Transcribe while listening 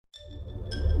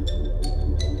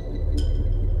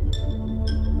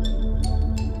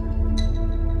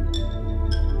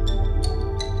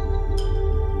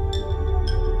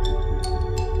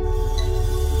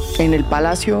En el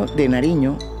Palacio de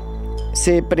Nariño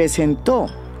se presentó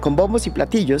con bombos y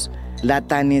platillos la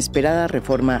tan esperada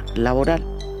reforma laboral.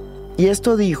 Y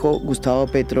esto dijo Gustavo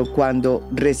Petro cuando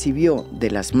recibió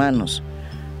de las manos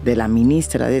de la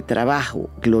ministra de Trabajo,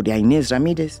 Gloria Inés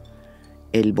Ramírez,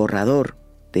 el borrador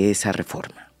de esa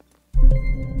reforma.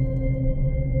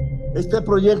 Este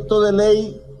proyecto de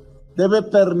ley debe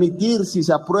permitir, si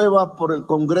se aprueba por el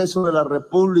Congreso de la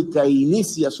República e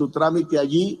inicia su trámite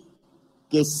allí,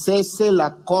 que cese el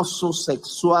acoso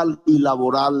sexual y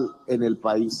laboral en el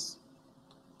país.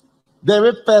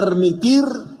 Debe permitir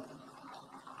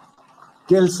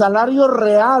que el salario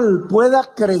real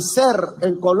pueda crecer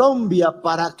en Colombia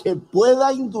para que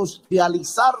pueda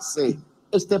industrializarse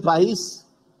este país.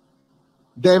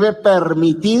 Debe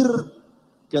permitir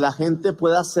que la gente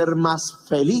pueda ser más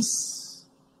feliz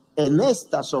en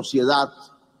esta sociedad,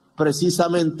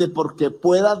 precisamente porque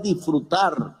pueda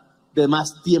disfrutar de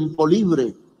más tiempo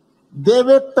libre.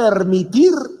 Debe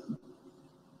permitir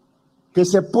que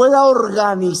se pueda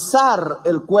organizar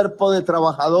el cuerpo de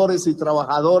trabajadores y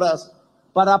trabajadoras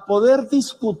para poder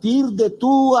discutir de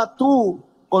tú a tú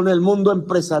con el mundo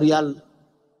empresarial.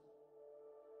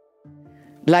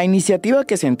 La iniciativa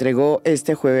que se entregó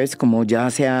este jueves, como ya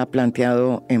se ha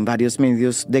planteado en varios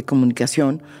medios de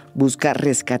comunicación, busca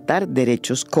rescatar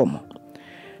derechos como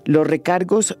los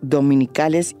recargos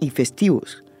dominicales y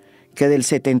festivos, que del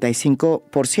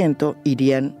 75%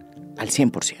 irían al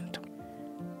 100%.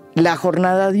 La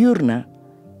jornada diurna,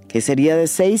 que sería de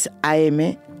 6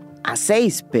 a.m. a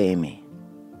 6 p.m.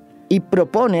 Y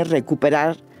propone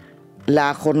recuperar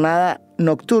la jornada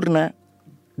nocturna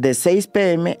de 6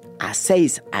 p.m. a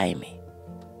 6 a.m.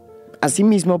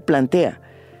 Asimismo, plantea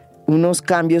unos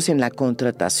cambios en la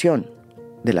contratación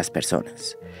de las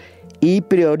personas y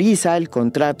prioriza el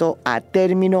contrato a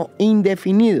término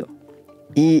indefinido.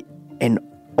 Y en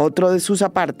otro de sus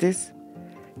apartes,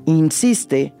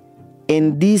 insiste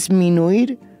en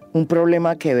disminuir un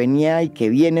problema que venía y que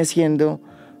viene siendo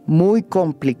muy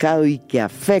complicado y que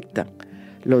afecta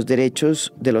los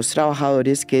derechos de los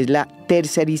trabajadores, que es la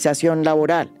tercerización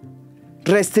laboral,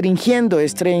 restringiendo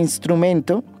este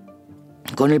instrumento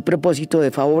con el propósito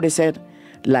de favorecer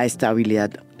la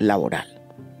estabilidad laboral.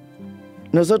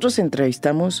 Nosotros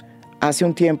entrevistamos hace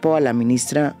un tiempo a la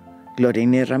ministra Gloria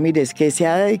Inés Ramírez, que se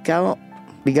ha dedicado,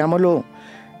 digámoslo,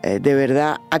 de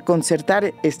verdad, a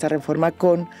concertar esta reforma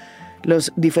con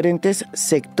los diferentes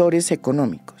sectores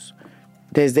económicos.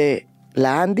 Desde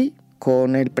la ANDI,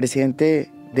 con el presidente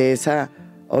de esa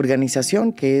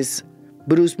organización, que es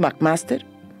Bruce McMaster,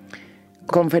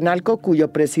 con FENALCO,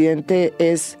 cuyo presidente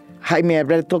es Jaime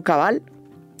Alberto Cabal,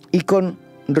 y con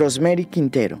Rosemary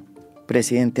Quintero,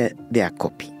 presidente de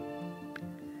ACOPI.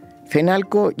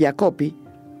 FENALCO y ACOPI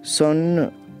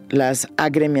son las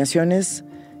agremiaciones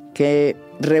que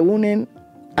reúnen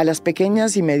a las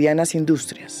pequeñas y medianas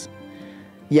industrias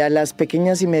y a las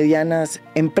pequeñas y medianas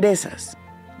empresas,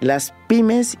 las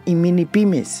pymes y mini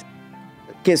pymes,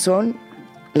 que son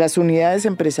las unidades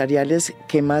empresariales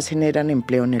que más generan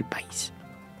empleo en el país.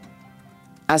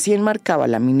 Así enmarcaba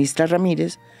la ministra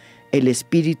Ramírez el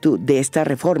espíritu de esta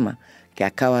reforma que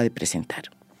acaba de presentar.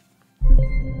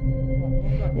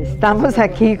 Estamos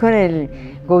aquí con el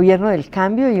gobierno del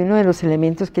cambio y uno de los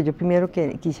elementos que yo primero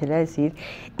quisiera decir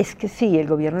es que sí, el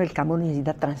gobierno del cambio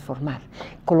necesita transformar.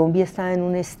 Colombia está en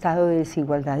un estado de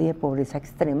desigualdad y de pobreza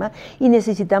extrema y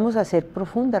necesitamos hacer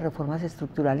profundas reformas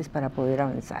estructurales para poder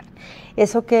avanzar.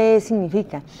 ¿Eso qué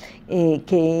significa?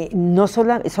 Que no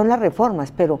solo son las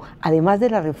reformas, pero además de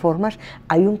las reformas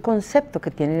hay un concepto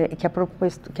que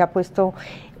ha puesto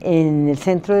en el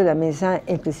centro de la mesa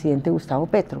el presidente Gustavo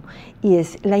Petro, y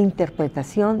es la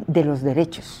interpretación de los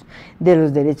derechos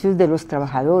de los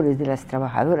trabajadores, de las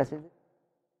trabajadoras.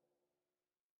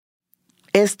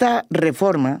 Esta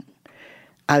reforma,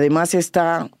 además,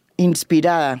 está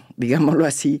inspirada, digámoslo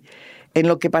así, en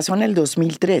lo que pasó en el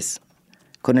 2003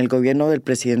 con el gobierno del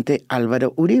presidente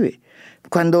Álvaro Uribe,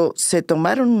 cuando se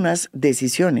tomaron unas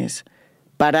decisiones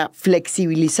para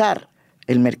flexibilizar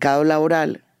el mercado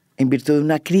laboral en virtud de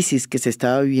una crisis que se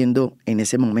estaba viviendo en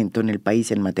ese momento en el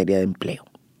país en materia de empleo.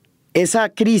 Esa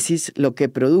crisis lo que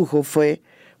produjo fue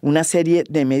una serie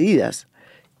de medidas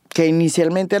que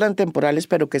inicialmente eran temporales,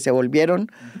 pero que se volvieron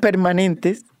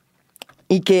permanentes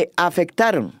y que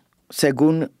afectaron,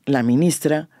 según la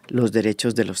ministra, los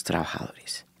derechos de los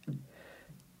trabajadores.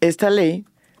 Esta ley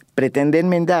pretende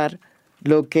enmendar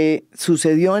lo que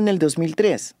sucedió en el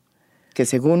 2003, que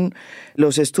según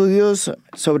los estudios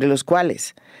sobre los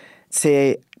cuales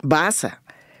se basa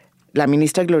la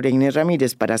ministra Gloria Inés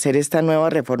Ramírez para hacer esta nueva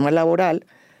reforma laboral,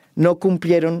 no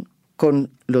cumplieron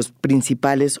con los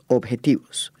principales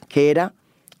objetivos, que era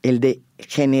el de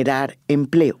generar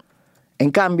empleo.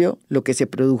 En cambio, lo que se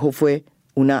produjo fue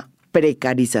una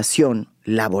precarización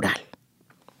laboral.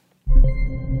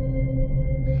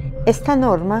 Esta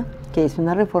norma, que es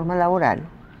una reforma laboral,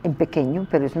 en pequeño,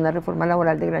 pero es una reforma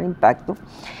laboral de gran impacto,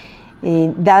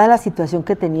 dada la situación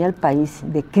que tenía el país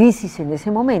de crisis en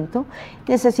ese momento,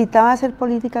 necesitaba hacer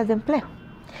políticas de empleo.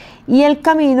 Y el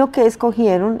camino que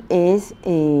escogieron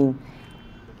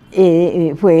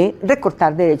fue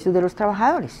recortar derechos de los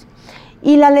trabajadores.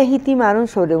 Y la legitimaron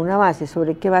sobre una base.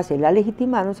 ¿Sobre qué base? La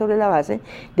legitimaron sobre la base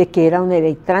de que era una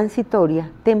ley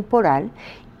transitoria, temporal,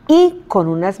 y con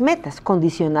unas metas,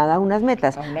 condicionada a unas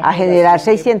metas, a generar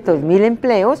 600.000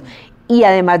 empleos, y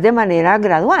además de manera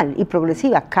gradual y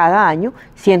progresiva, cada año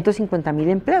 150.000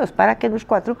 empleos, para que los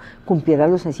 4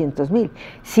 cumplieran los 600.000.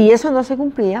 Si eso no se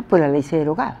cumplía, pues la ley se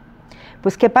derogaba.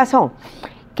 Pues, ¿qué pasó?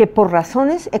 Que por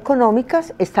razones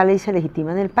económicas esta ley se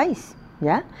legitima en el país,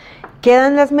 ¿ya?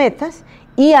 Quedan las metas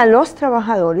y a los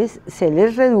trabajadores se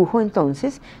les redujo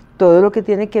entonces todo lo que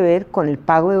tiene que ver con el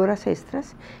pago de horas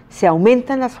extras. Se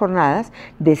aumentan las jornadas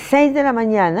de 6 de la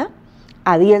mañana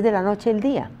a 10 de la noche el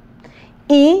día.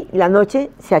 Y la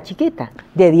noche se achiquita,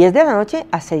 de 10 de la noche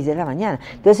a 6 de la mañana.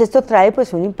 Entonces esto trae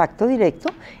pues un impacto directo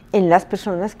en las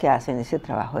personas que hacen ese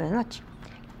trabajo de noche.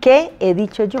 ¿Qué he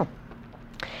dicho yo?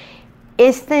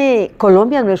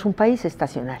 Colombia no es un país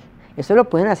estacional. Eso lo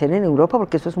pueden hacer en Europa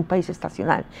porque eso es un país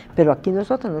estacional. Pero aquí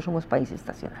nosotros no somos país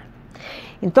estacional.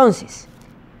 Entonces,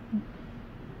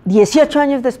 18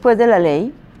 años después de la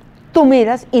ley, tú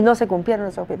miras y no se cumplieron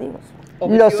los objetivos.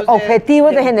 Los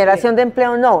objetivos de generación de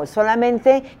empleo no,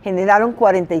 solamente generaron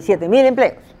 47.000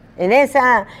 empleos en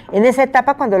esa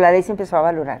etapa cuando la ley se empezó a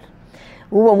valorar.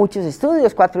 Hubo muchos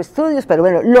estudios, 4 estudios, pero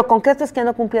bueno, lo concreto es que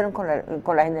no cumplieron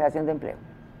con la generación de empleo.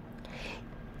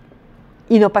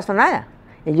 Y no pasó nada.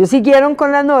 Ellos siguieron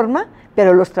con la norma,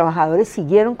 pero los trabajadores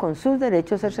siguieron con sus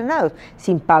derechos cercenados,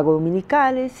 sin pago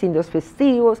dominicales, sin los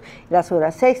festivos, las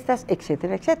horas extras,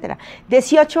 etcétera, etcétera.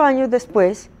 18 años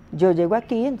después, yo llego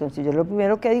aquí, entonces yo lo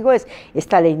primero que digo es,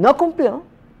 esta ley no cumplió,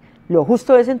 lo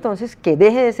justo es entonces que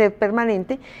deje de ser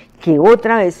permanente, que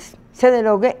otra vez se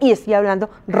derogue, y estoy hablando,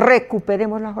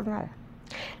 recuperemos la jornada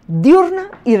diurna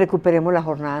y recuperemos la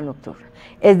jornada nocturna.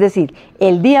 Es decir,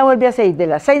 el día vuelve a ser de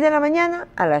las 6 de la mañana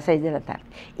a las 6 de la tarde,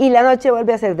 y la noche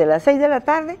vuelve a ser de las 6 de la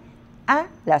tarde a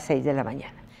las 6 de la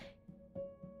mañana.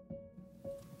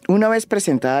 Una vez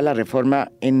presentada la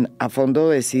reforma a fondo,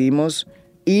 decidimos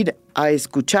ir a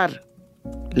escuchar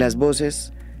las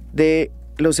voces de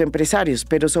los empresarios,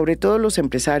 pero sobre todo los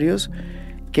empresarios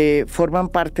que forman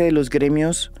parte de los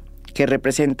gremios que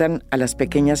representan a las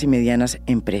pequeñas y medianas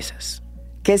empresas.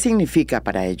 ¿Qué significa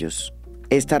para ellos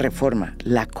esta reforma?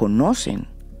 ¿La conocen?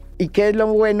 ¿Y qué es lo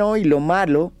bueno y lo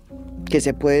malo que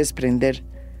se puede desprender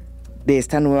de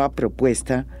esta nueva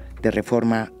propuesta de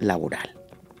reforma laboral?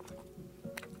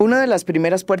 Una de las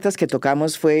primeras puertas que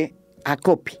tocamos fue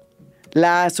ACOPI,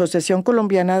 la Asociación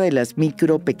Colombiana de las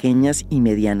Micro, Pequeñas y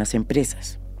Medianas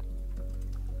Empresas.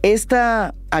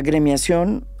 Esta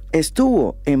agremiación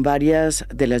estuvo en varias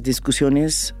de las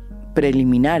discusiones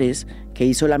preliminares que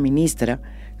hizo la ministra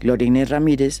Gloria Inés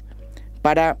Ramírez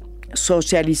para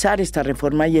socializar esta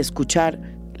reforma y escuchar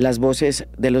las voces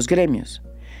de los gremios.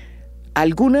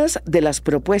 Algunas de las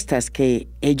propuestas que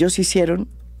ellos hicieron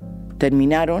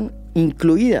terminaron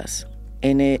incluidas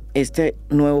en este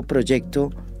nuevo proyecto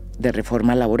de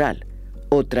reforma laboral,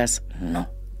 otras no.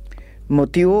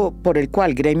 Motivo por el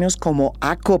cual gremios como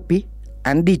ACOPI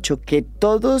han dicho que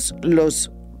todos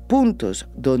los puntos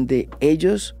donde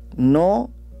ellos no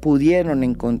pudieron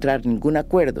encontrar ningún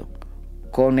acuerdo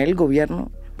con el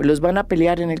gobierno, los van a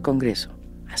pelear en el Congreso,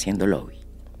 haciendo lobby.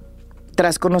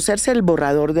 Tras conocerse el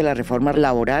borrador de la reforma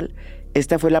laboral,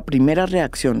 esta fue la primera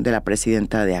reacción de la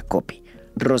presidenta de ACOPI,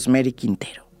 Rosemary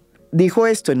Quintero. Dijo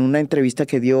esto en una entrevista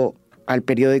que dio al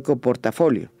periódico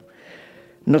Portafolio.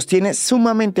 Nos tiene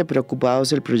sumamente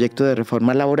preocupados el proyecto de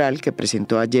reforma laboral que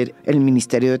presentó ayer el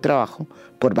Ministerio de Trabajo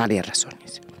por varias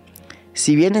razones.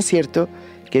 Si bien es cierto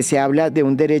que se habla de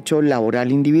un derecho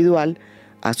laboral individual,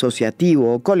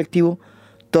 asociativo o colectivo,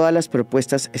 todas las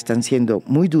propuestas están siendo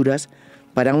muy duras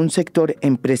para un sector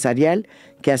empresarial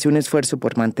que hace un esfuerzo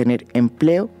por mantener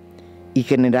empleo y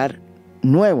generar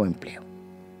nuevo empleo.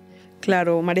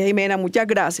 Claro, María Jimena, muchas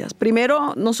gracias.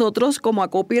 Primero, nosotros como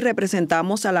ACOPI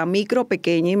representamos a la micro,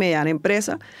 pequeña y mediana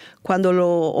empresa. Cuando lo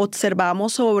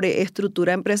observamos sobre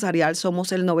estructura empresarial,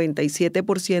 somos el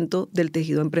 97% del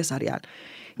tejido empresarial.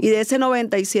 Y de ese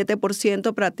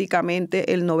 97%,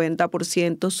 prácticamente el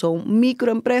 90% son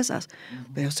microempresas,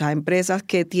 o sea, empresas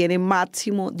que tienen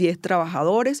máximo 10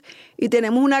 trabajadores. Y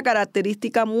tenemos una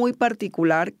característica muy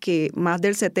particular, que más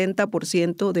del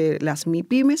 70% de las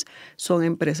MIPYMES son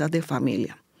empresas de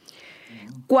familia.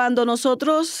 Cuando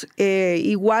nosotros,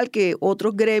 igual que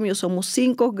otros gremios, somos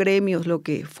 5 gremios los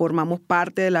que formamos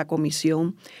parte de la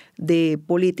Comisión de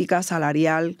Política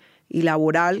Salarial y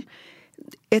Laboral,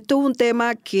 esto es un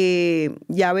tema que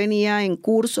ya venía en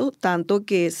curso, tanto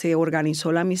que se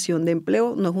organizó la misión de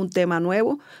empleo, no es un tema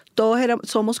nuevo. Todos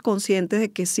somos conscientes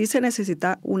de que sí se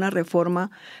necesita una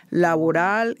reforma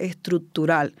laboral,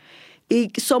 estructural. Y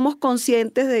somos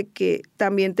conscientes de que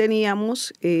también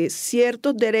teníamos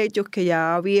ciertos derechos que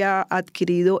ya había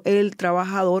adquirido el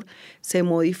trabajador, se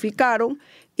modificaron,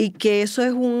 y que eso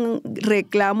es un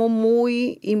reclamo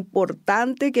muy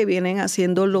importante que vienen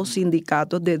haciendo los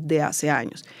sindicatos desde hace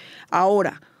años.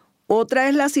 Ahora, otra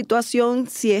es la situación,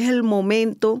 si es el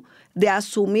momento de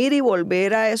asumir y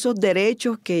volver a esos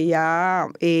derechos que ya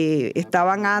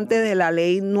estaban antes de la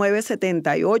ley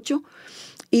 978,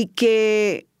 y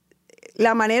que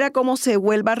la manera como se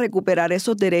vuelva a recuperar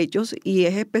esos derechos, y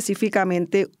es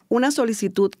específicamente una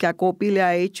solicitud que ACOPI le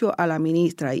ha hecho a la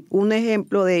ministra. Y un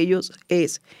ejemplo de ellos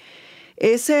es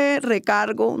ese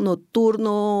recargo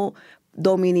nocturno,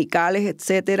 dominicales,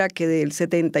 etcétera, que del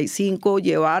 75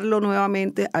 llevarlo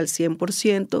nuevamente al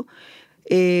 100%.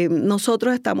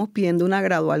 Nosotros estamos pidiendo una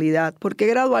gradualidad. ¿Por qué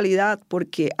gradualidad?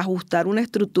 Porque ajustar una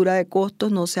estructura de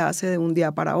costos no se hace de un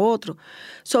día para otro.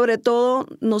 Sobre todo,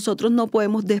 nosotros no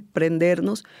podemos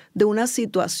desprendernos de una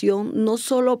situación, no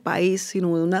solo país,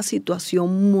 sino de una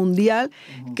situación mundial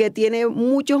que tiene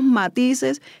muchos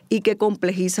matices y que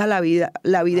complejiza la vida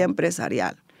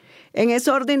empresarial. En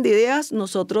ese orden de ideas,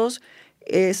 nosotros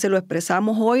se lo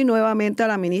expresamos hoy nuevamente a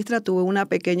la ministra. Tuve una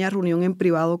pequeña reunión en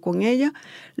privado con ella.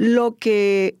 Lo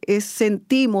que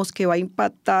sentimos que va a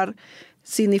impactar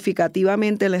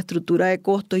significativamente en la estructura de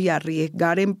costos y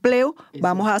arriesgar empleo,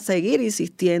 vamos a seguir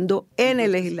insistiendo en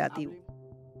el legislativo.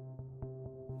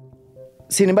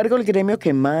 Sin embargo, el gremio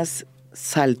que más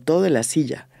saltó de la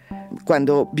silla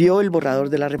cuando vio el borrador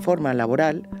de la reforma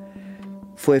laboral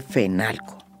fue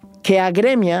FENALCO, que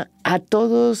agremia a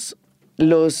todos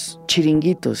los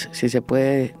chiringuitos, si se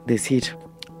puede decir,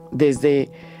 desde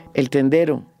el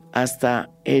tendero hasta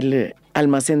el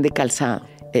almacén de calzado,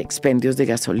 expendios de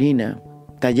gasolina,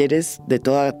 talleres de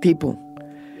todo tipo,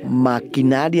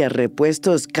 maquinaria,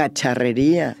 repuestos,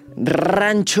 cacharrería,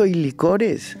 rancho y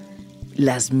licores,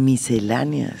 las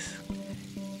misceláneas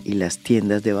y las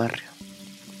tiendas de barrio.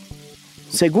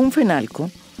 Según FENALCO,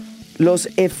 los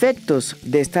efectos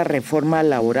de esta reforma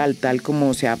laboral tal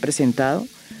como se ha presentado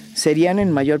serían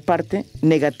en mayor parte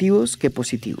negativos que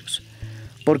positivos,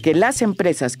 porque las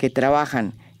empresas que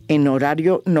trabajan en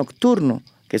horario nocturno,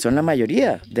 que son la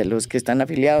mayoría de los que están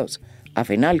afiliados a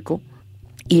FENALCO,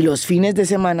 y los fines de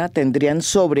semana tendrían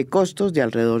sobrecostos de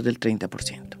alrededor del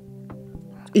 30%.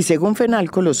 Y según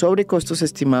FENALCO, los sobrecostos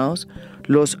estimados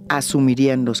los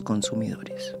asumirían los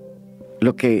consumidores,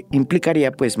 lo que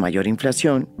implicaría pues mayor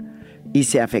inflación y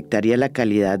se afectaría la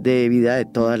calidad de vida de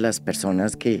todas las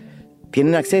personas que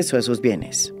tienen acceso a esos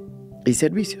bienes y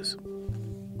servicios.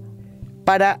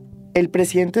 Para el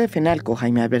presidente de FENALCO,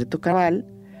 Jaime Alberto Cabal,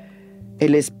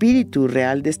 el espíritu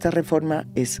real de esta reforma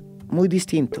es muy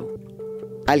distinto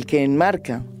al que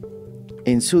enmarca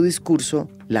en su discurso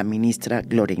la ministra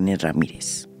Gloria Inés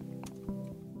Ramírez.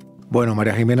 Bueno,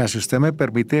 María Jimena, si usted me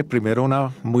permite, primero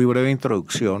una muy breve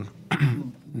introducción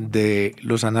de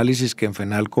los análisis que en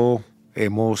FENALCO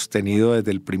hemos tenido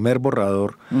desde el primer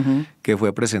borrador que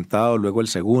fue presentado, luego el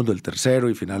segundo, el tercero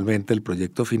y finalmente el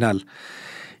proyecto final.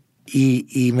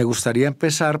 Y me gustaría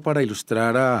empezar para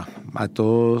ilustrar a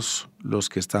todos los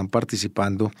que están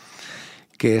participando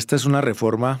que esta es una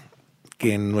reforma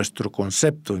que en nuestro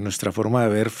concepto, en nuestra forma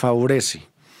de ver, favorece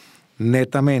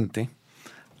netamente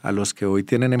a los que hoy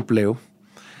tienen empleo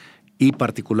y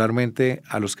particularmente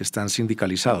a los que están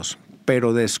sindicalizados,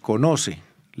 pero desconoce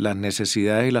las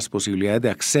necesidades y las posibilidades de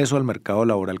acceso al mercado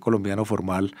laboral colombiano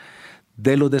formal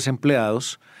de los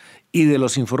desempleados y de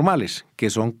los informales, que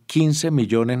son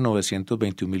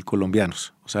 15.921.000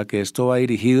 colombianos. O sea que esto va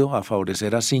dirigido a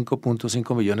favorecer a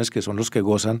 5.5 millones que son los que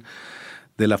gozan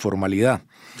de la formalidad.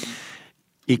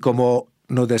 Y como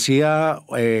nos decía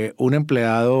un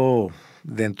empleado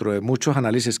dentro de muchos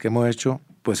análisis que hemos hecho,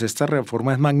 pues esta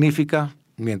reforma es magnífica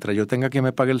mientras yo tenga quien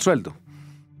me pague el sueldo.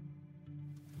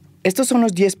 Estos son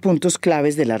los 10 puntos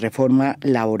claves de la reforma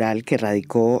laboral que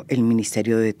radicó el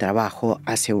Ministerio de Trabajo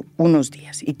hace unos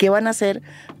días y que van a ser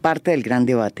parte del gran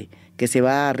debate que se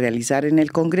va a realizar en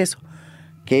el Congreso,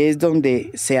 que es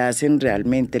donde se hacen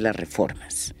realmente las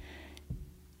reformas.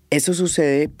 Eso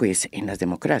sucede pues en las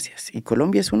democracias y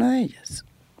Colombia es una de ellas.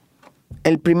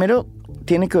 El primero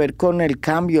tiene que ver con el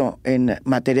cambio en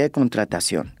materia de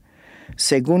contratación.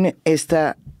 Según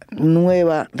esta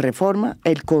nueva reforma,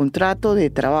 el contrato de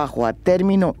trabajo a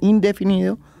término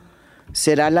indefinido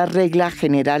será la regla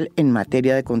general en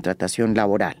materia de contratación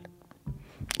laboral.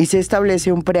 Y se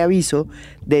establece un preaviso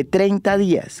de 30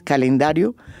 días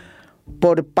calendario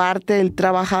por parte del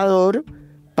trabajador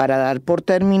para dar por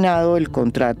terminado el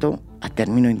contrato a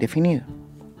término indefinido.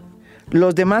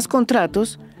 Los demás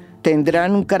contratos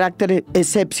tendrán un carácter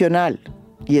excepcional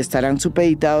y estarán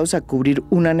supeditados a cubrir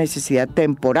una necesidad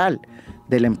temporal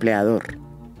del empleador.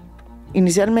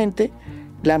 Inicialmente,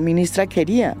 la ministra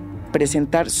quería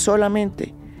presentar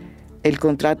solamente el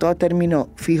contrato a término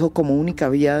fijo como única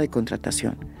vía de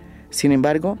contratación. Sin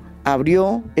embargo,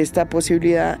 abrió esta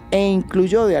posibilidad e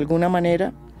incluyó de alguna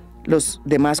manera los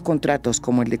demás contratos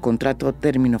como el de contrato a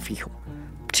término fijo.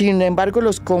 Sin embargo,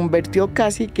 los convirtió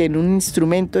casi que en un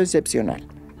instrumento excepcional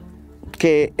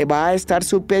que va a estar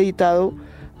supeditado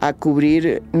a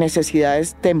cubrir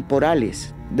necesidades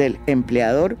temporales del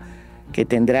empleador que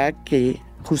tendrá que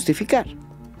justificar.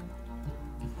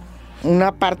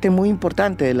 Una parte muy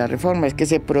importante de la reforma es que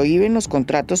se prohíben los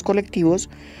contratos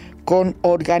colectivos con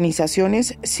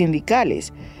organizaciones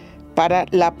sindicales para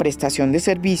la prestación de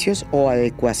servicios o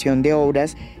adecuación de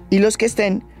obras, y los que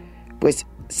estén, pues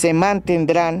se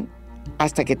mantendrán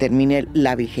hasta que termine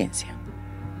la vigencia.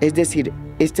 Es decir,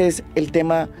 este es el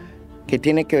tema que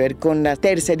tiene que ver con la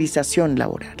tercerización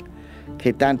laboral,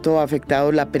 que tanto ha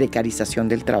afectado la precarización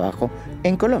del trabajo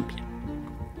en Colombia.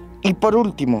 Y por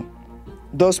último,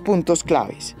 2 puntos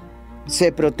claves.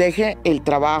 Se protege el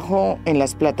trabajo en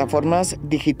las plataformas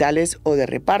digitales o de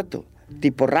reparto,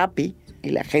 tipo Rappi,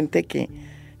 y la gente que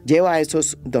lleva a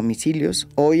esos domicilios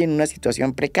hoy en una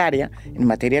situación precaria en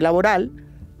materia laboral,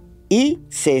 y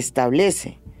se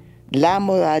establece la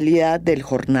modalidad del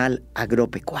jornal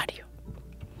agropecuario.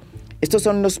 Estos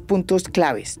son los puntos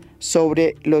claves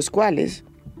sobre los cuales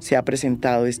se ha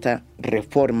presentado esta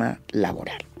reforma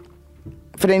laboral.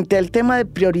 Frente al tema de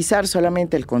priorizar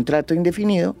solamente el contrato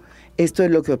indefinido, esto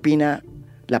es lo que opina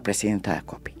la presidenta de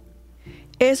ACOPI.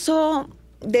 Eso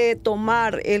de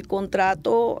tomar el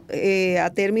contrato a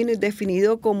término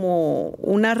indefinido como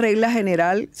una regla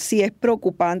general sí es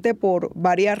preocupante por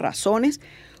varias razones.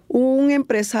 Un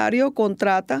empresario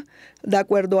contrata de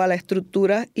acuerdo a la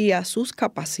estructura y a sus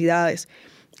capacidades.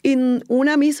 En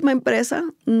una misma empresa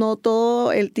no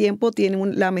todo el tiempo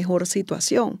tiene la mejor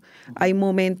situación. Hay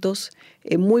momentos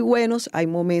muy buenos, hay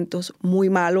momentos muy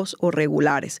malos o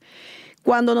regulares.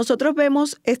 Cuando nosotros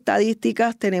vemos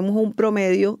estadísticas, tenemos un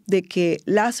promedio de que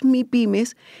las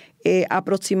MIPYMES,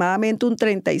 aproximadamente un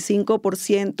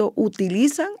 35%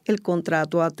 utilizan el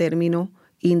contrato a término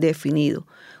indefinido.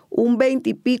 Un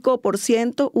 20 y pico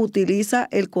 % utiliza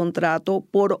el contrato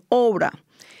por obra.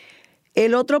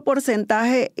 El otro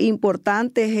porcentaje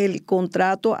importante es el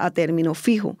contrato a término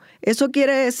fijo. Eso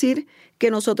quiere decir que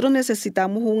nosotros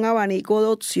necesitamos un abanico de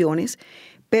opciones,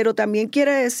 pero también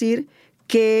quiere decir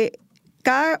que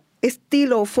cada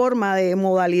estilo o forma de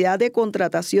modalidad de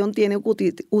contratación tiene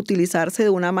que utilizarse de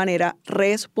una manera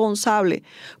responsable.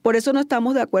 Por eso no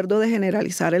estamos de acuerdo de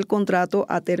generalizar el contrato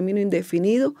a término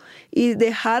indefinido y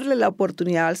dejarle la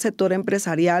oportunidad al sector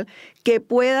empresarial que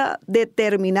pueda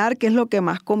determinar qué es lo que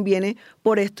más conviene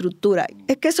por estructura.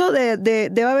 Es que eso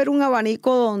debe haber un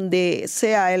abanico donde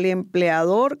sea el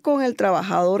empleador con el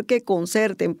trabajador que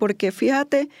concerten, porque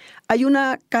fíjate, hay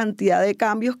una cantidad de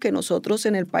cambios que nosotros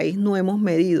en el país no hemos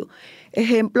medido.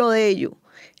 Ejemplo de ello,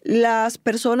 las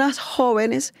personas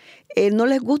jóvenes no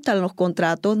les gustan los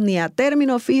contratos ni a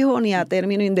término fijo ni a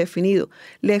término indefinido.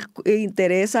 Les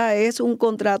interesa es un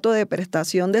contrato de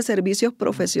prestación de servicios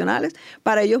profesionales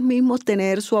para ellos mismos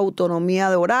tener su autonomía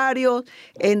de horarios,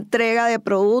 entrega de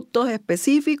productos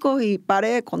específicos y pare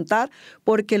de contar,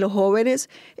 porque los jóvenes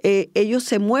ellos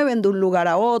se mueven de un lugar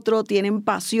a otro, tienen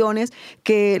pasiones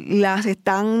que las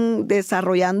están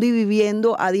desarrollando y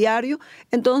viviendo a diario.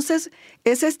 Entonces,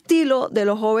 ese estilo de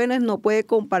los jóvenes no puede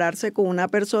compararse con una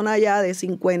persona ya de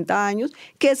 50 años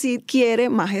que sí quiere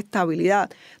más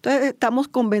estabilidad. Entonces, estamos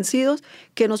convencidos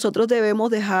que nosotros debemos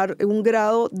dejar un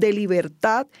grado de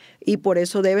libertad y por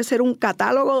eso debe ser un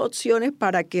catálogo de opciones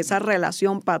para que esa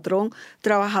relación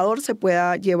patrón-trabajador se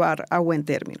pueda llevar a buen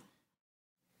término.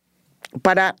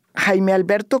 Para Jaime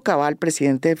Alberto Cabal,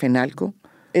 presidente de FENALCO,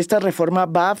 esta reforma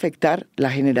va a afectar la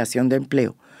generación de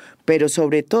empleo, pero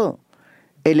sobre todo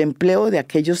el empleo de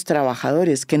aquellos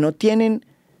trabajadores que no tienen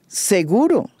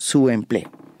seguro su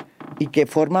empleo y que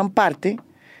forman parte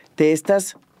de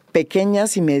estas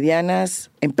pequeñas y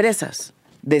medianas empresas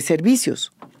de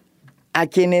servicios, a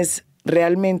quienes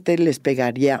realmente les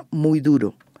pegaría muy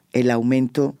duro el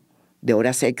aumento de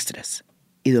horas extras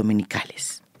y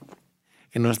dominicales.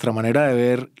 En nuestra manera de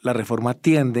ver, la reforma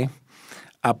tiende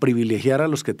a privilegiar a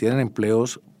los que tienen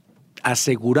empleos,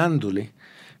 asegurándole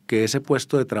que ese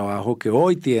puesto de trabajo que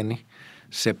hoy tiene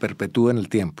se perpetúe en el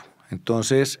tiempo.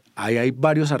 Entonces, ahí hay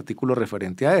varios artículos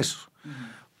referentes a eso.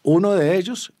 Uno de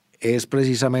ellos es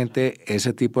precisamente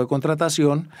ese tipo de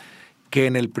contratación que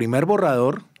en el primer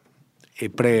borrador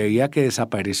preveía que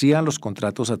desaparecían los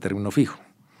contratos a término fijo.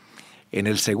 En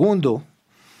el segundo,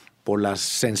 por la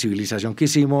sensibilización que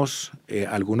hicimos,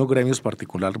 algunos gremios,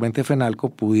 particularmente FENALCO,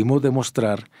 pudimos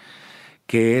demostrar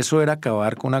que eso era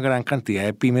acabar con una gran cantidad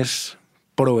de pymes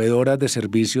proveedoras de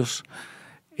servicios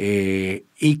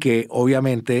y que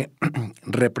obviamente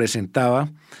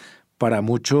representaba para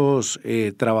muchos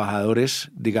trabajadores,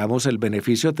 digamos, el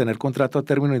beneficio de tener contrato a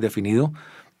término indefinido,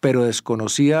 pero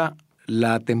desconocía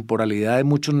la temporalidad de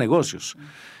muchos negocios.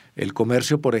 El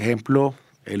comercio, por ejemplo,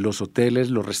 los hoteles,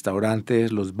 los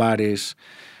restaurantes, los bares,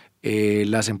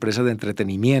 las empresas de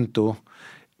entretenimiento,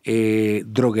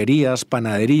 droguerías,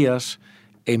 panaderías,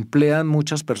 emplean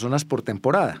muchas personas por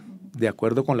temporada, de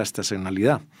acuerdo con la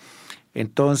estacionalidad.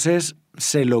 Entonces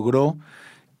se logró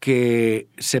que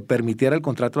se permitiera el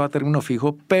contrato a término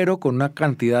fijo, pero con una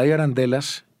cantidad de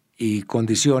arandelas y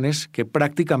condiciones que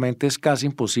prácticamente es casi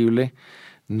imposible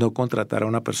no contratar a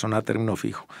una persona a término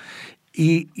fijo.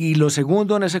 Y lo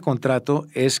segundo en ese contrato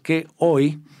es que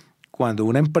hoy, cuando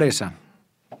una empresa,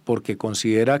 porque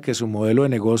considera que su modelo de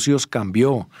negocios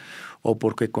cambió o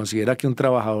porque considera que un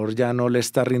trabajador ya no le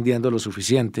está rindiendo lo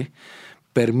suficiente,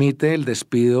 permite el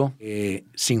despido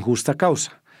sin justa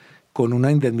causa, con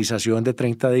una indemnización de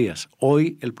 30 días.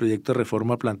 Hoy el proyecto de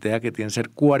reforma plantea que tienen que ser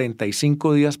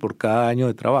 45 días por cada año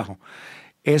de trabajo.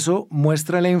 Eso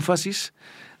muestra el énfasis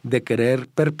de querer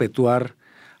perpetuar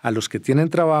a los que tienen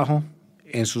trabajo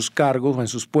en sus cargos o en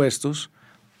sus puestos,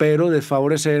 pero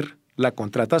desfavorecer la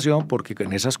contratación porque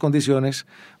en esas condiciones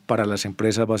para las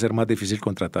empresas va a ser más difícil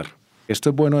contratar. Esto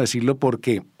es bueno decirlo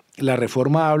porque la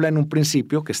reforma habla en un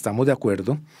principio, que estamos de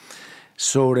acuerdo,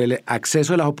 sobre el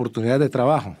acceso a las oportunidades de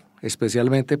trabajo,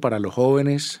 especialmente para los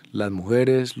jóvenes, las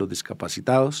mujeres, los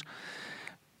discapacitados,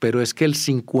 pero es que el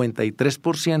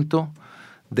 53%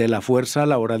 de la fuerza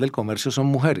laboral del comercio son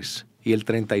mujeres y el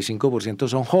 35%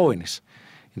 son jóvenes.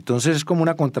 Entonces es como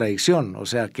una contradicción, o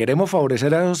sea, queremos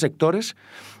favorecer a esos sectores,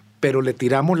 pero le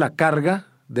tiramos la carga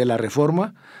de la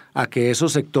reforma a que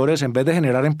esos sectores, en vez de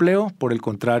generar empleo, por el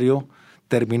contrario,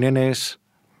 terminen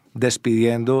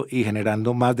despidiendo y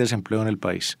generando más desempleo en el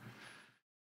país.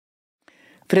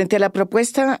 Frente a la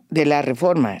propuesta de la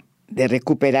reforma de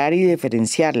recuperar y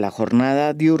diferenciar la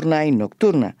jornada diurna y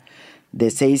nocturna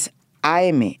de 6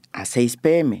 a.m. a 6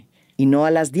 p.m. y no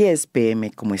a las 10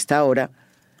 p.m. como está ahora,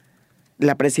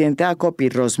 la presidenta de ACOPI,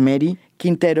 Rosemary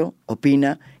Quintero,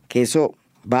 opina que eso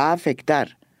va a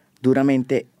afectar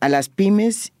duramente a las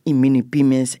pymes y mini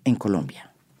pymes en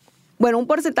Colombia. Bueno, un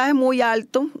porcentaje muy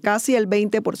alto, casi el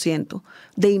 20%,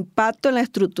 de impacto en la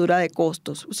estructura de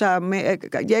costos. O sea,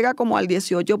 llega como al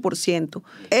 18%.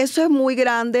 Eso es muy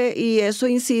grande y eso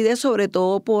incide sobre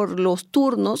todo por los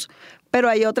turnos, pero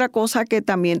hay otra cosa que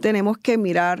también tenemos que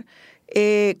mirar.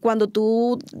 Cuando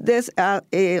tú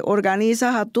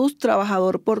organizas a tus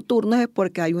trabajadores por turnos es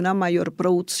porque hay una mayor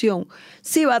producción.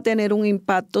 Sí va a tener un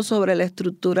impacto sobre la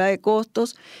estructura de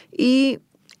costos y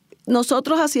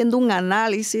nosotros haciendo un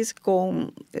análisis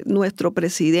con nuestro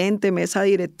presidente, mesa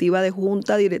directiva de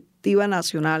Junta Directiva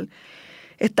Nacional,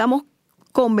 estamos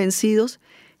convencidos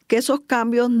que esos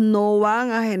cambios no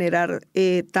van a generar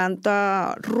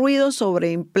tanta ruido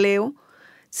sobre empleo,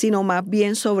 sino más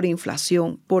bien sobre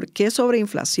inflación. ¿Por qué sobre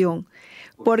inflación?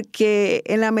 Porque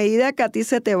en la medida que a ti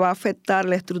se te va a afectar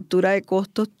la estructura de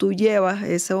costos, tú llevas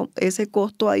ese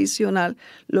costo adicional,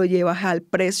 lo llevas al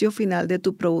precio final de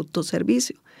tu producto o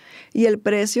servicio. Y el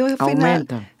precio final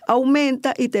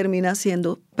aumenta y termina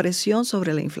siendo presión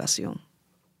sobre la inflación.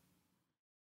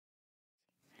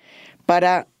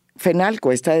 Para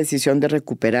FENALCO, esta decisión de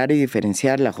recuperar y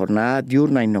diferenciar la jornada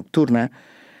diurna y nocturna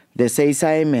de 6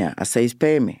 a.m. a 6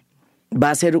 p.m. va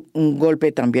a ser un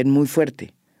golpe también muy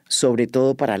fuerte, sobre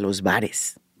todo para los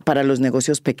bares, para los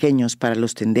negocios pequeños, para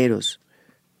los tenderos,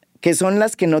 que son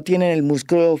las que no tienen el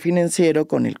músculo financiero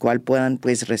con el cual puedan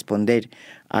responder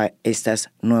a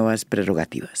estas nuevas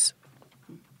prerrogativas.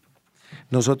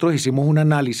 Nosotros hicimos un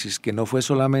análisis que no fue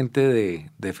solamente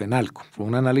de FENALCO, fue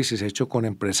un análisis hecho con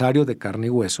empresarios de carne y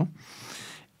hueso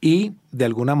y de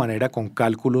alguna manera con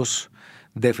cálculos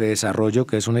de FEDesarrollo,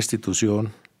 que es una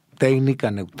institución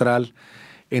técnica, neutral,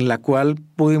 en la cual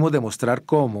pudimos demostrar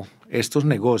cómo estos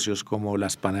negocios, como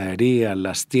las panaderías,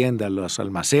 las tiendas, los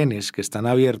almacenes que están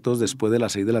abiertos después de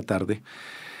las 6 de la tarde,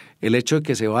 el hecho de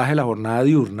que se baje la jornada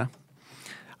diurna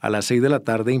a las 6 de la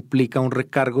tarde implica un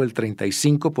recargo del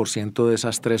 35% de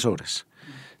esas 3 horas.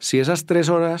 Si esas 3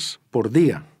 horas por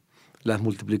día las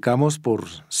multiplicamos por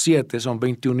 7, son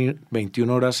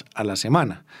 21 horas a la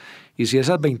semana. Y si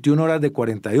esas 21 horas de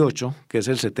 48, que es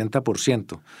el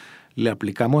 70%, le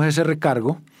aplicamos ese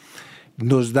recargo,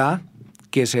 nos da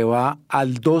que se va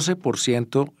al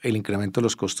 12% el incremento de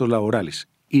los costos laborales.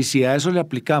 Y si a eso le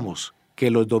aplicamos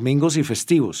que los domingos y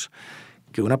festivos,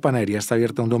 que una panadería está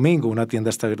abierta un domingo, una tienda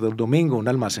está abierta un domingo, un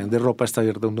almacén de ropa está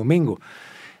abierto un domingo,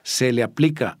 se le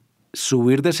aplica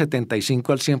subir de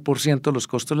 75 al 100% los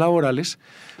costos laborales,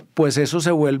 pues eso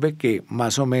se vuelve que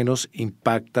más o menos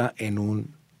impacta en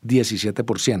un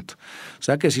 17%. O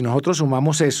sea que si nosotros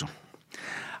sumamos eso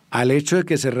al hecho de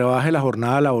que se rebaje la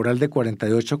jornada laboral de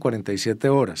 48 a 47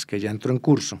 horas, que ya entró en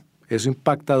curso, eso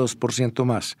impacta 2%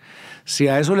 más. Si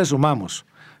a eso le sumamos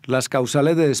las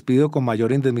causales de despido con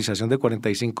mayor indemnización de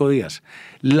 45 días,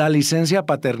 la licencia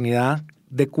paternidad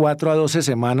de 4 a 12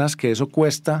 semanas, que eso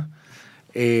cuesta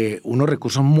unos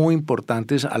recursos muy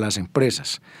importantes a las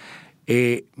empresas.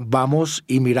 Vamos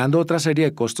y mirando otra serie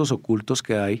de costos ocultos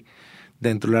que hay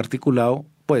dentro del articulado,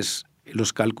 pues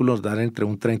los cálculos dan entre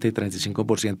un 30 y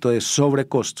 35% de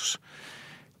sobrecostos.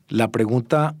 La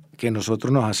pregunta que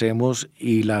nosotros nos hacemos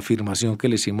y la afirmación que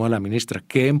le hicimos a la ministra,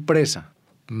 ¿qué empresa,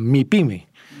 mi pyme?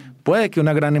 Puede que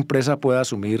una gran empresa pueda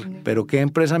asumir, pero ¿qué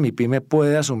empresa, mi pyme,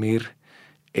 puede asumir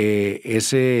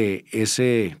ese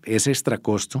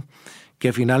extracosto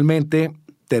que finalmente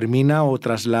termina o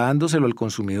trasladándoselo al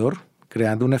consumidor,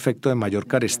 creando un efecto de mayor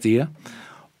carestía,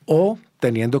 o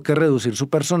teniendo que reducir su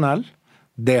personal,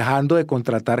 dejando de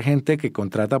contratar gente que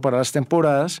contrata para las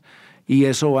temporadas, y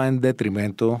eso va en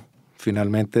detrimento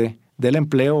finalmente del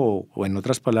empleo, o en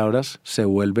otras palabras, se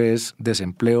vuelve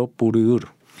desempleo puro y duro.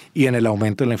 Y en el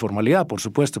aumento de la informalidad, por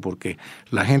supuesto, porque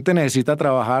la gente necesita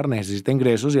trabajar, necesita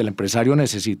ingresos y el empresario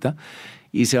necesita,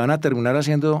 y se van a terminar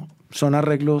haciendo, son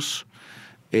arreglos,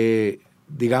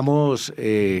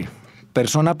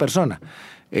 persona a persona.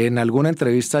 En alguna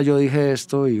entrevista yo dije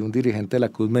esto y un dirigente de la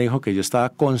CUT me dijo que yo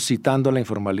estaba concitando la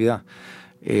informalidad.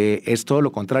 Es todo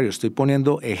lo contrario, estoy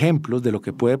poniendo ejemplos de lo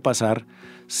que puede pasar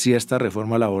si esta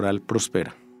reforma laboral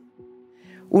prospera.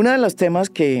 Uno de los temas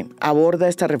que aborda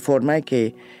esta reforma y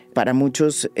que para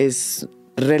muchos es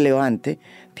relevante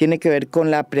tiene que ver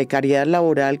con la precariedad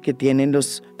laboral que tienen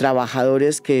los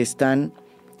trabajadores que están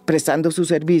prestando sus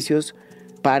servicios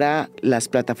para las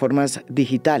plataformas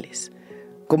digitales,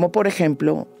 como por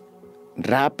ejemplo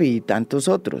Rappi y tantos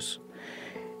otros.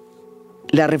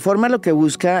 La reforma lo que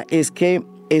busca es que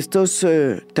estos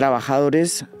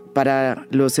trabajadores para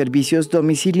los servicios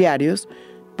domiciliarios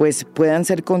pues puedan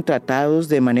ser contratados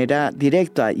de manera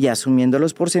directa y asumiendo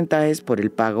los porcentajes por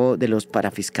el pago de los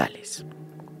parafiscales.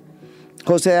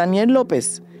 José Daniel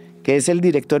López, que es el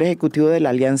director ejecutivo de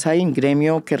la Alianza IN,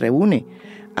 gremio que reúne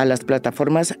a las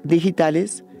plataformas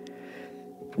digitales,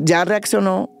 ya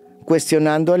reaccionó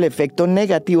cuestionando el efecto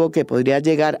negativo que podría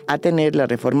llegar a tener la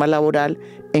reforma laboral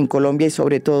en Colombia y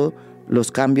sobre todo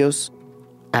los cambios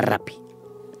a Rappi.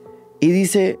 Y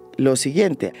dice lo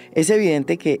siguiente: es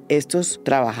evidente que estos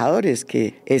trabajadores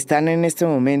que están en este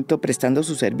momento prestando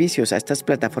sus servicios a estas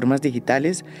plataformas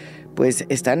digitales, pues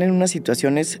están en unas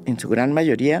situaciones, en su gran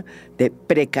mayoría, de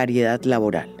precariedad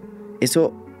laboral.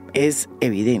 Eso es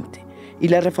evidente. Y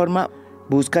la reforma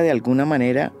busca de alguna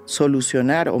manera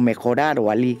solucionar o mejorar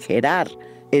o aligerar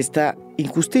esta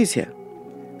injusticia.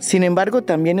 Sin embargo,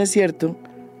 también es cierto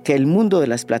que el mundo de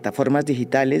las plataformas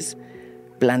digitales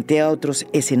plantea otros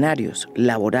escenarios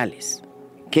laborales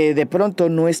que de pronto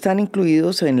no están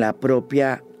incluidos en la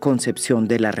propia concepción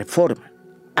de la reforma.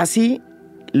 Así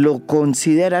lo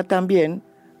considera también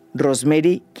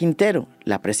Rosemary Quintero,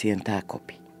 la presidenta de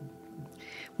ACOPI.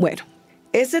 Bueno,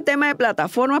 ese tema de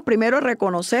plataformas, primero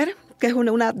reconocer que es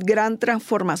una gran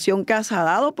transformación que se ha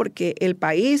dado porque el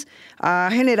país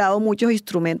ha generado muchos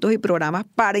instrumentos y programas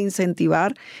para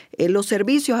incentivar los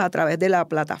servicios a través de las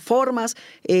plataformas,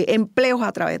 empleos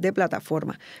a través de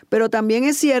plataformas. Pero también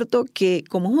es cierto que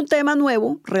como es un tema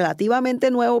nuevo,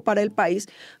 relativamente nuevo para el país,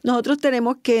 nosotros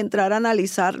tenemos que entrar a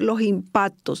analizar los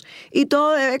impactos y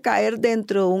todo debe caer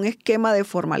dentro de un esquema de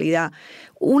formalidad.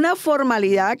 una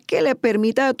formalidad que le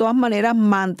permita de todas maneras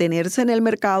mantenerse en el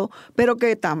mercado, pero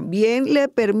que también le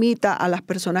permita a las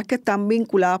personas que están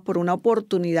vinculadas por una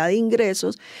oportunidad de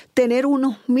ingresos tener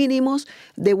unos mínimos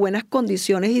de buenas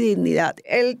condiciones y dignidad.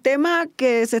 El tema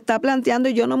que se está planteando,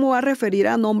 y yo no me voy a referir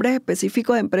a nombres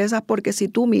específicos de empresas, porque si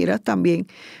tú miras también,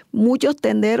 muchos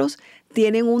tenderos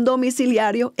tienen un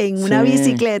domiciliario en una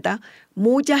bicicleta.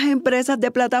 Muchas empresas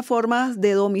de plataformas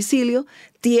de domicilio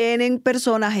tienen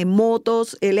personas en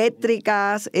motos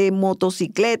eléctricas, en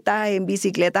motocicletas, en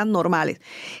bicicletas normales.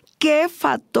 ¿Qué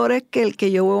factor es el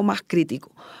que yo veo más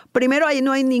crítico? Primero, ahí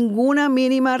no hay ninguna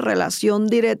mínima relación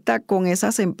directa con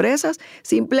esas empresas.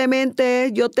 Simplemente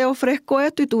yo te ofrezco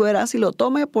esto y tú verás si lo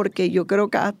tomes, porque yo creo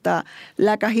que hasta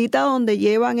la cajita donde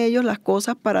llevan ellos las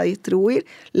cosas para distribuir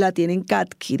la tienen que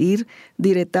adquirir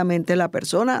directamente la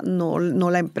persona, no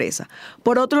la empresa.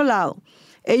 Por otro lado,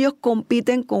 ellos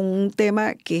compiten con un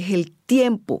tema que es el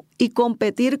tiempo, y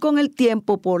competir con el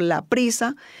tiempo por la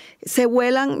prisa, se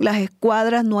vuelan las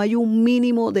escuadras, no hay un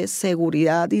mínimo de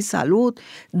seguridad y salud,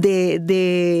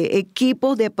 de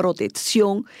equipos de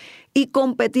protección. Y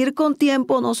competir con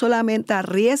tiempo no solamente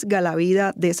arriesga la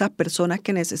vida de esas personas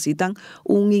que necesitan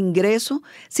un ingreso,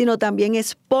 sino también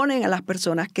exponen a las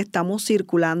personas que estamos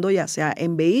circulando, ya sea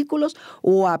en vehículos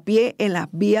o a pie en las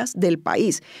vías del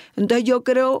país. Entonces yo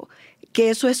creo que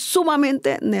eso es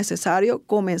sumamente necesario,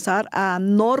 comenzar a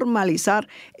normalizar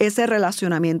ese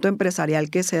relacionamiento empresarial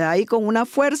que se da ahí con una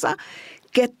fuerza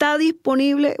que está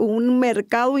disponible, un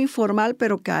mercado informal,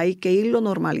 pero que hay que irlo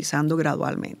normalizando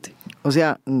gradualmente. O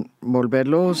sea,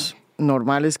 volverlos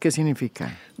normales, ¿qué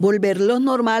significa? Volverlos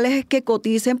normales es que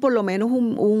coticen por lo menos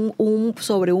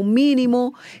sobre un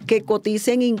mínimo, que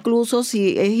coticen incluso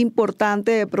si es importante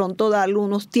de pronto darle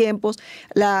unos tiempos,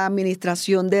 la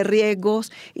administración de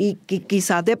riesgos, y que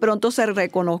quizás de pronto se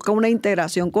reconozca una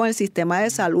integración con el sistema de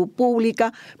salud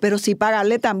pública, pero sí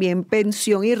pagarle también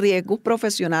pensión y riesgos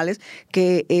profesionales,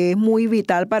 que es muy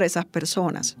vital para esas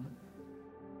personas.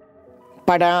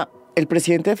 Para el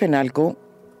presidente de FENALCO,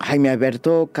 Jaime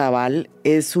Alberto Cabal,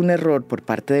 es un error por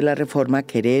parte de la reforma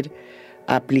querer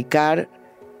aplicar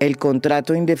el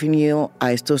contrato indefinido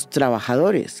a estos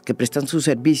trabajadores que prestan sus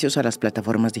servicios a las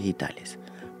plataformas digitales,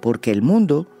 porque el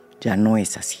mundo ya no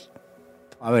es así.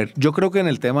 A ver, yo creo que en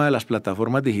el tema de las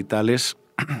plataformas digitales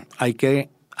hay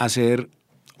que hacer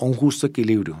un justo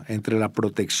equilibrio entre la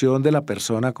protección de la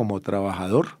persona como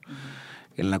trabajador,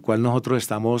 en la cual nosotros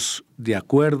estamos de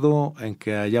acuerdo en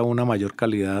que haya una mayor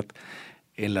calidad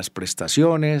en las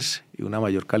prestaciones y una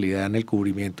mayor calidad en el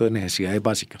cubrimiento de necesidades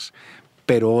básicas.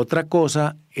 Pero otra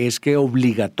cosa es que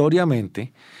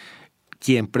obligatoriamente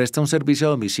quien presta un servicio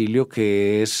a domicilio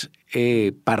que es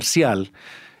parcial,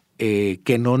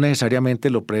 que no necesariamente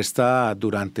lo presta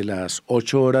durante las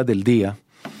 8 horas del día,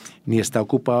 ni está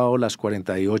ocupado las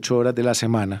 48 horas de la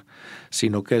semana,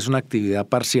 sino que es una actividad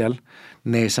parcial,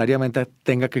 necesariamente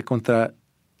tenga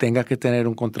que tener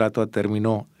un contrato a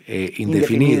término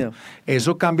indefinido.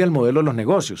 Eso cambia el modelo de los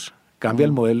negocios, cambia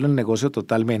el modelo del negocio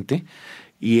totalmente,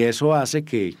 y eso hace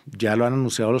que, ya lo han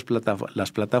anunciado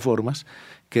las plataformas,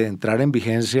 que de entrar en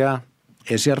vigencia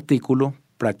ese artículo,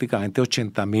 prácticamente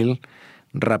 80,000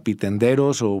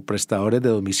 rapitenderos o prestadores de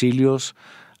domicilios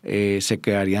se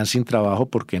quedarían sin trabajo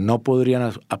porque no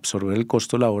podrían absorber el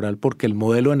costo laboral, porque el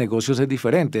modelo de negocios es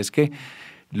diferente. Es que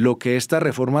lo que esta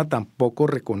reforma tampoco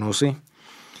reconoce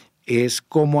es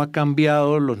cómo ha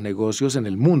cambiado los negocios en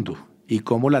el mundo y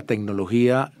cómo la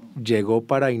tecnología llegó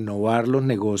para innovar los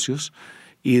negocios,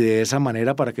 y de esa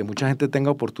manera para que mucha gente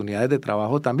tenga oportunidades de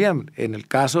trabajo también. En el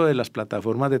caso de las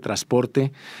plataformas de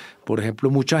transporte, por ejemplo,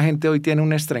 mucha gente hoy tiene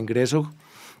un extraingreso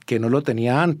que no lo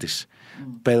tenía antes,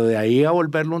 pero de ahí a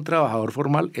volverlo un trabajador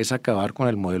formal es acabar con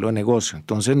el modelo de negocio.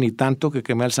 Entonces, ni tanto que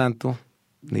queme al santo,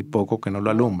 ni poco que no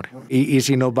lo alumbre. Y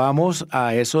si nos vamos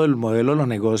a eso del modelo de los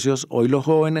negocios, hoy los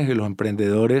jóvenes y los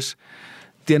emprendedores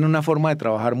tienen una forma de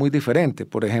trabajar muy diferente.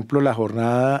 Por ejemplo, la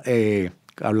jornada,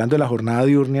 hablando de la jornada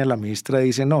diurna, la ministra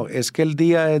dice, no, es que el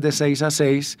día es de 6 a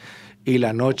 6 y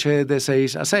la noche es de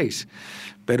 6 a 6.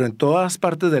 Pero en todas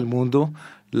partes del mundo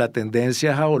la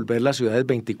tendencia es a volver las ciudades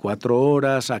 24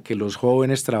 horas, a que los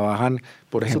jóvenes trabajan,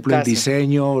 por ejemplo, en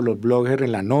diseño, los bloggers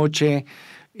en la noche.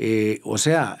 O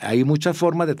sea, hay muchas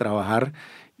formas de trabajar,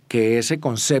 que ese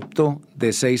concepto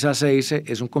de 6 a 6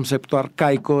 es un concepto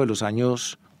arcaico de los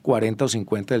años 40 o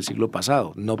 50 del siglo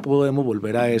pasado. No podemos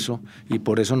volver a eso, y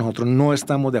por eso nosotros no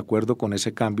estamos de acuerdo con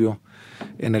ese cambio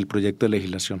en el proyecto de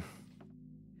legislación.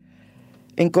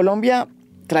 En Colombia,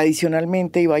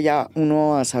 tradicionalmente, y vaya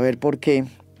uno a saber por qué,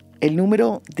 el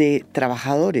número de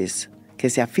trabajadores que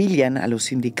se afilian a los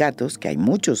sindicatos, que hay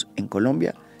muchos en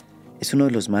Colombia, es uno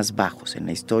de los más bajos en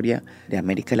la historia de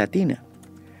América Latina.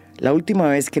 La última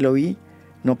vez que lo vi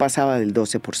no pasaba del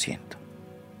 12%.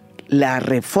 La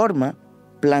reforma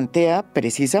plantea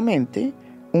precisamente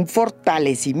un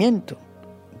fortalecimiento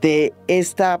de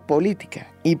esta política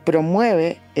y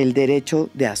promueve el derecho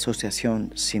de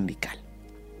asociación sindical.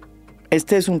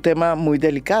 Este es un tema muy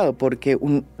delicado porque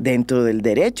dentro del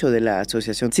derecho de la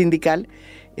asociación sindical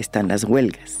están las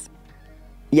huelgas.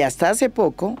 Y hasta hace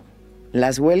poco,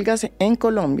 las huelgas en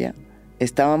Colombia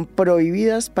estaban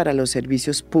prohibidas para los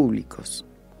servicios públicos.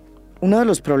 Uno de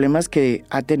los problemas que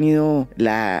ha tenido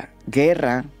la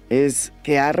guerra es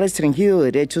que ha restringido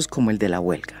derechos como el de la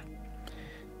huelga.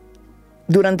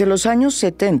 Durante los años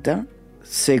 70,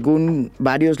 según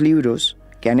varios libros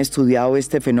que han estudiado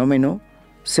este fenómeno,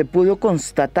 se pudo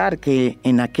constatar que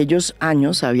en aquellos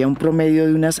años había un promedio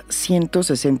de unas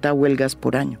 160 huelgas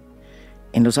por año.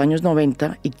 En los años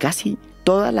 90 y casi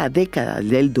toda la década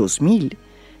del 2000,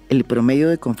 el promedio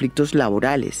de conflictos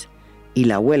laborales y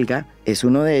la huelga es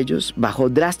uno de ellos, bajó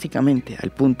drásticamente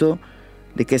al punto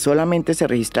de que solamente se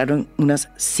registraron unas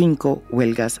 5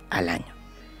 huelgas al año.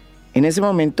 En ese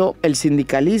momento el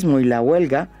sindicalismo y la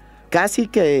huelga casi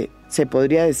que se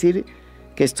podría decir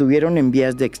que estuvieron en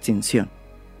vías de extinción.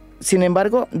 Sin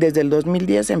embargo, desde el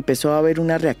 2010 empezó a haber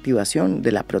una reactivación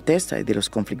de la protesta y de los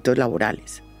conflictos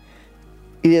laborales.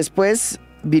 Y después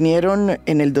vinieron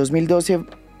en el 2012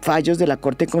 fallos de la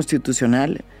Corte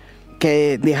Constitucional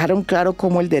que dejaron claro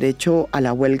cómo el derecho a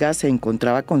la huelga se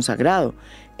encontraba consagrado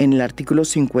en el artículo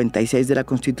 56 de la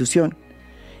Constitución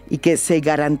y que se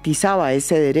garantizaba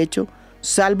ese derecho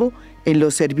salvo en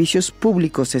los servicios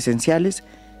públicos esenciales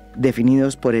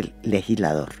definidos por el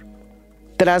legislador.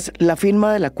 Tras la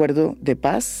firma del acuerdo de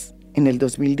paz en el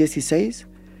 2016,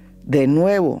 de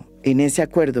nuevo en ese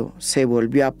acuerdo se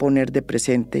volvió a poner de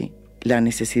presente la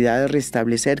necesidad de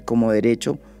restablecer como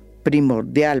derecho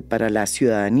primordial para la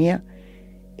ciudadanía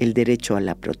el derecho a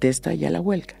la protesta y a la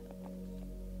huelga.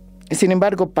 Sin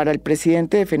embargo, para el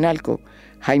presidente de FENALCO,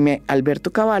 Jaime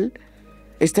Alberto Cabal,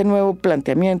 este nuevo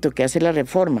planteamiento que hace la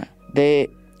reforma de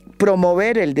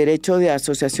promover el derecho de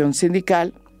asociación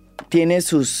sindical tiene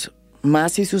sus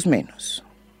más y sus menos.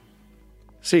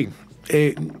 Sí,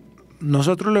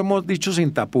 nosotros lo hemos dicho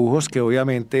sin tapujos que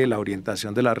obviamente la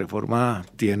orientación de la reforma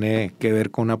tiene que ver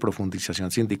con una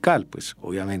profundización sindical, pues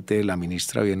obviamente la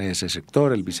ministra viene de ese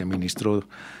sector, el viceministro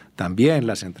también,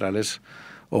 las centrales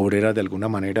obreras de alguna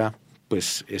manera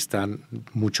pues están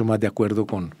mucho más de acuerdo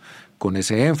con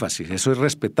ese énfasis, eso es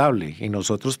respetable y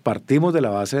nosotros partimos de la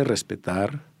base de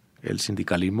respetar el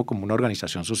sindicalismo como una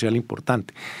organización social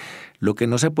importante. Lo que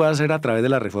no se puede hacer a través de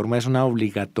la reforma es una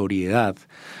obligatoriedad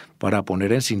para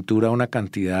poner en cintura una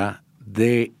cantidad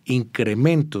de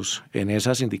incrementos en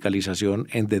esa sindicalización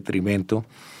en detrimento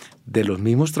de los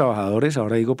mismos trabajadores,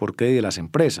 ahora digo por qué, y de las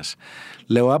empresas.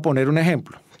 Le voy a poner un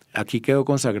ejemplo. Aquí quedó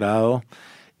consagrado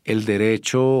el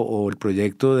derecho o el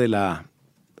proyecto de la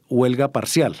huelga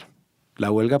parcial.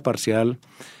 La huelga parcial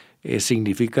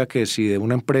significa que si de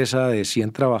una empresa de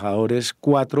 100 trabajadores,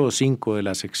 4 o 5 de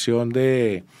la sección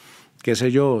de, qué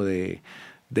sé yo, de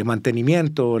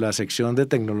mantenimiento o la sección de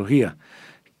tecnología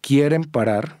quieren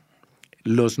parar,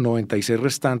 los 96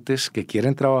 restantes que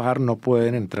quieren trabajar no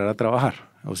pueden entrar a trabajar.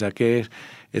 O sea que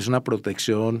es una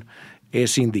protección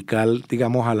sindical,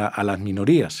 digamos, a las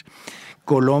minorías.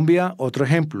 Colombia, otro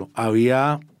ejemplo,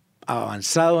 había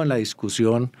avanzado en la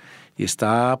discusión y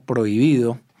está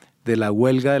prohibido de la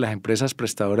huelga de las empresas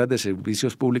prestadoras de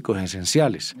servicios públicos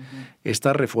esenciales.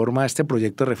 Esta reforma, este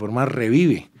proyecto de reforma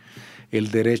revive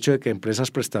el derecho de que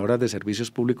empresas prestadoras de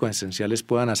servicios públicos esenciales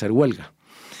puedan hacer huelga.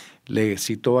 Le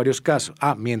cito varios casos.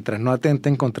 Mientras no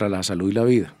atenten contra la salud y la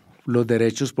vida. Los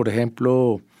derechos, por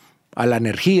ejemplo, a la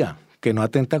energía, que no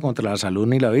atenta contra la salud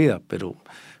ni la vida, pero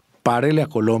párele a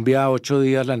Colombia 8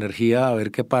 días la energía a ver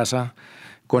qué pasa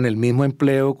con el mismo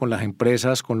empleo, con las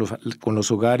empresas, con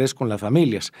los hogares, con las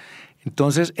familias.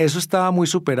 Entonces, eso estaba muy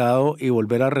superado y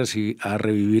volver a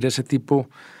revivir ese tipo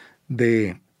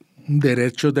de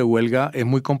derechos de huelga es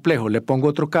muy complejo. Le pongo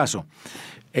otro caso.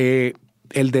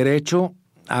 El derecho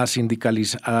a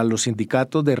los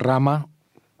sindicatos de rama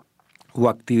o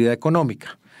actividad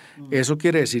económica. Eso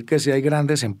quiere decir que si hay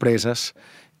grandes empresas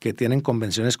que tienen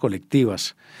convenciones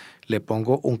colectivas, le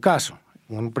pongo un caso,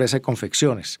 una empresa de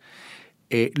confecciones.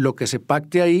 Lo que se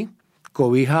pacte ahí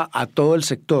cobija a todo el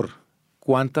sector.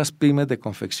 ¿Cuántas pymes de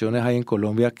confecciones hay en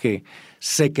Colombia que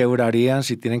se quebrarían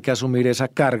si tienen que asumir esa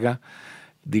carga,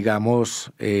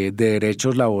 digamos, de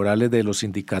derechos laborales de los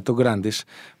sindicatos grandes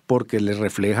porque les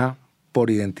refleja por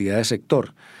identidad de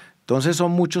sector? Entonces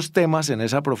son muchos temas en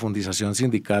esa profundización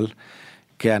sindical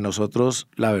que a nosotros,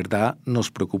 la verdad,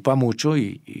 nos preocupa mucho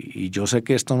y yo sé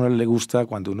que esto no le gusta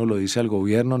cuando uno lo dice al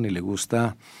gobierno, ni le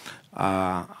gusta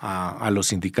a los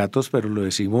sindicatos, pero lo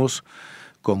decimos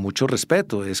con mucho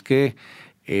respeto, es que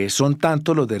son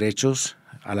tantos los derechos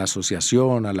a la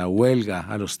asociación, a la huelga,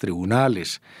 a los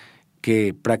tribunales,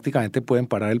 que prácticamente pueden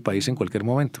parar el país en cualquier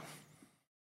momento.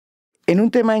 En un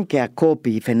tema en que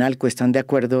ACOPI y FENALCO están de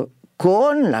acuerdo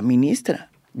con la ministra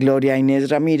Gloria Inés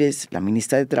Ramírez, la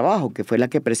ministra de Trabajo, que fue la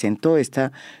que presentó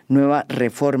esta nueva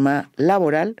reforma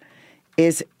laboral,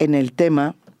 es en el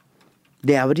tema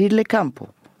de abrirle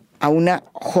campo a una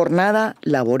jornada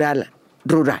laboral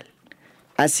rural.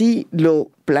 Así lo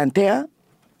plantea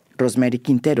Rosemary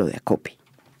Quintero de ACOPI.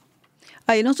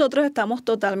 Ahí nosotros estamos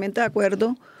totalmente de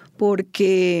acuerdo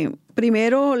porque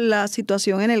primero la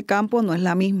situación en el campo no es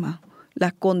la misma.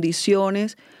 Las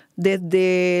condiciones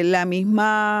desde la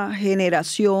misma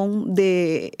generación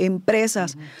de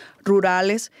empresas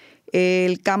rurales,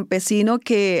 el campesino,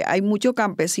 que hay mucho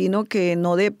campesino que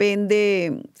no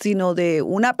depende sino de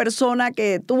una persona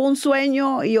que tuvo un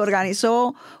sueño y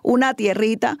organizó una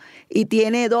tierrita y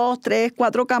tiene 2, 3,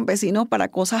 4 campesinos para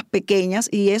cosas pequeñas,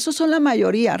 y esos son la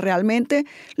mayoría, realmente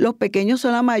los pequeños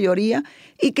son la mayoría,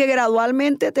 y que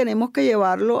gradualmente tenemos que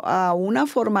llevarlo a una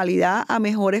formalidad, a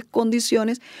mejores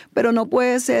condiciones, pero no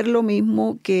puede ser lo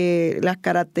mismo que las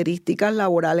características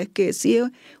laborales que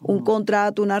exige un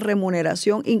contrato, una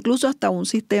remuneración, incluso hasta un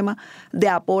sistema de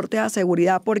aportes a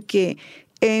seguridad, porque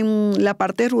en la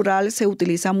parte rural se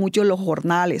utilizan mucho los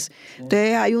jornales.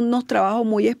 Entonces hay unos trabajos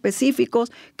muy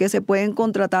específicos que se pueden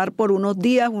contratar por unos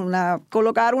días,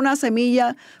 colocar una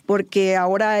semilla, porque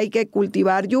ahora hay que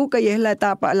cultivar yuca y es la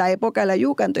época de la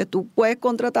yuca. Entonces tú puedes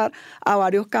contratar a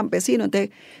varios campesinos. Entonces,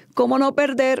 ¿cómo no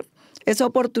perder esa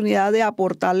oportunidad de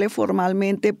aportarle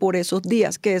formalmente por esos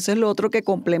días? Que eso es lo otro que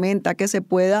complementa, que se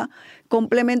pueda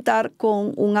complementar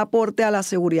con un aporte a la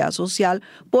seguridad social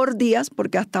por días,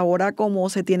 porque hasta ahora, como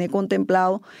se tiene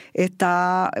contemplado,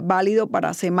 está válido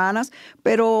para semanas,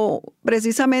 pero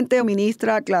precisamente la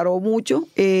ministra aclaró mucho,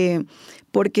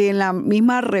 porque en la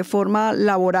misma reforma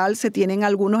laboral se tienen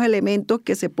algunos elementos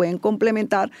que se pueden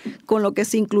complementar con lo que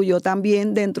se incluyó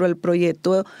también dentro del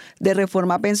proyecto de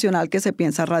reforma pensional que se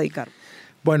piensa radicar.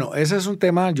 Bueno, ese es un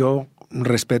tema, yo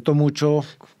respeto mucho,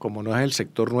 como no es el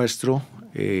sector nuestro,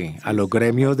 a los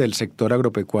gremios del sector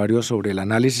agropecuario sobre el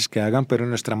análisis que hagan, pero en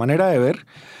nuestra manera de ver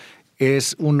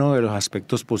es uno de los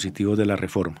aspectos positivos de la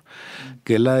reforma,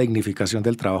 que es la dignificación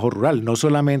del trabajo rural, no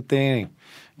solamente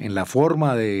en la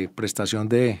forma de prestación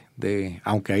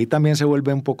aunque ahí también se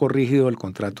vuelve un poco rígido el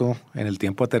contrato en el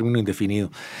tiempo a término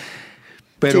indefinido.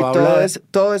 Pero sí,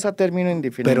 todo es a término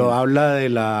indefinido. Pero habla de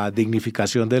la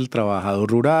dignificación del trabajador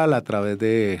rural a través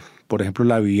de, por ejemplo,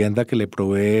 la vivienda que le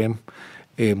proveen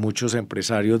muchos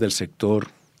empresarios del sector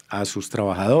a sus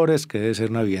trabajadores, que debe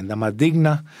ser una vivienda más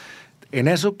digna. En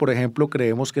eso, por ejemplo,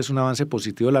 creemos que es un avance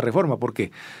positivo de la reforma,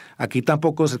 porque aquí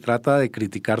tampoco se trata de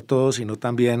criticar todo, sino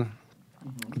también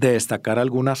de destacar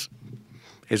algunas,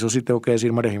 eso sí tengo que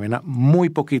decir, María Jimena, muy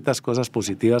poquitas cosas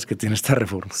positivas que tiene esta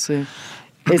reforma. Sí,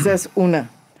 esa es una.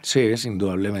 Sí, es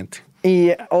indudablemente. ¿Y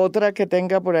otra que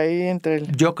tenga por ahí entre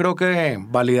el...? Yo creo que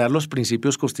validar los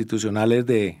principios constitucionales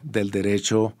del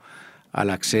derecho al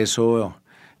acceso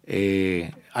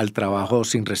al trabajo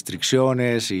sin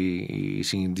restricciones y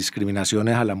sin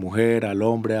discriminaciones a la mujer, al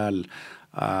hombre,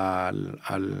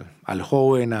 al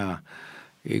joven,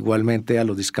 igualmente a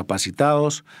los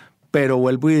discapacitados, pero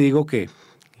vuelvo y digo que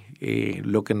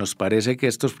lo que nos parece que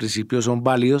estos principios son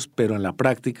válidos, pero en la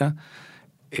práctica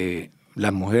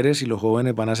las mujeres y los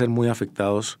jóvenes van a ser muy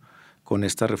afectados con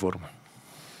esta reforma.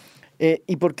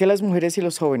 ¿Y por qué las mujeres y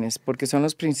los jóvenes? Porque son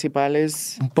los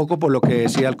principales... Un poco por lo que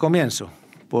decía al comienzo,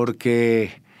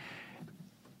 porque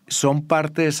son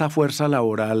parte de esa fuerza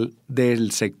laboral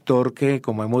del sector que,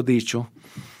 como hemos dicho,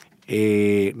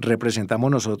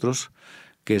 representamos nosotros,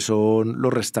 que son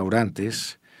los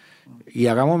restaurantes. Y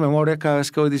hagamos memoria cada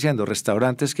vez que voy diciendo,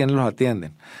 restaurantes, ¿quiénes los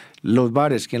atienden? Los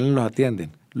bares, ¿quiénes los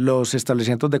atienden? Los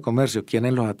establecimientos de comercio,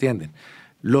 ¿quiénes los atienden?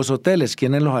 Los hoteles,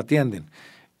 ¿quiénes los atienden?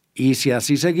 Y si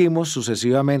así seguimos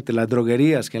sucesivamente, las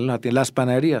droguerías, ¿quiénes los atienden? Las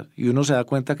panaderías. Y uno se da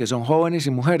cuenta que son jóvenes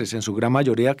y mujeres, en su gran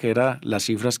mayoría, que eran las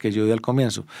cifras que yo di al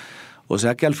comienzo. O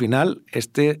sea que al final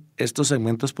estos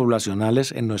segmentos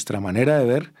poblacionales, en nuestra manera de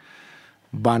ver,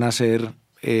 van a ser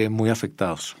muy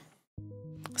afectados.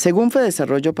 Según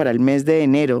Fedesarrollo, para el mes de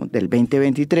enero del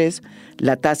 2023,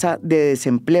 la tasa de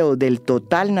desempleo del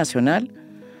total nacional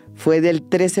fue del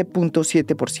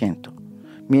 13.7%,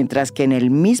 mientras que en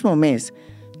el mismo mes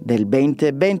del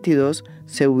 2022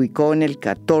 se ubicó en el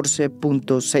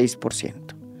 14.6%.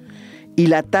 Y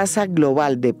la tasa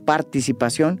global de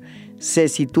participación se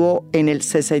situó en el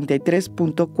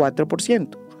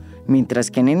 63.4%,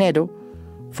 mientras que en enero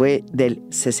fue del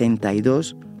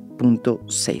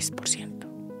 62.6%.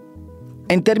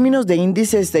 En términos de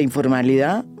índices de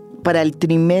informalidad, para el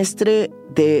trimestre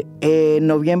de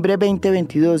noviembre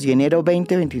 2022 y enero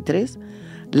 2023,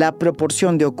 la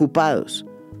proporción de ocupados,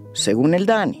 según el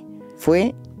DANE,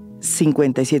 fue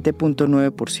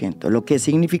 57.9%, lo que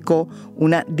significó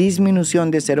una disminución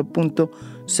de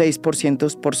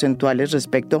 0.6% porcentuales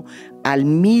respecto al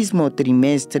mismo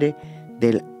trimestre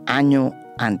del año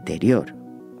anterior.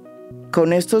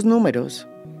 Con estos números,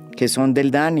 que son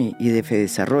del DANE y de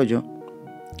Fedesarrollo,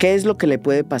 ¿qué es lo que le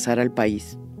puede pasar al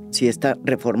país si esta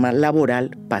reforma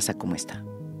laboral pasa como está?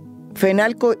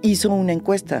 Fenalco hizo una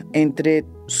encuesta entre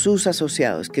sus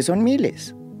asociados, que son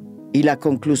miles, y la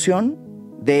conclusión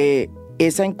de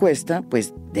esa encuesta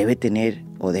pues debe tener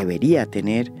o debería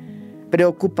tener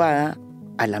preocupada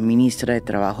a la ministra de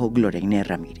Trabajo, Gloria Inés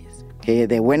Ramírez, que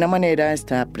de buena manera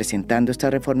está presentando esta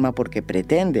reforma porque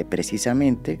pretende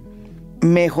precisamente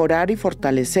mejorar y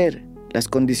fortalecer las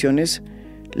condiciones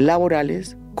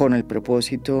laborales con el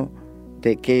propósito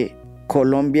de que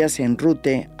Colombia se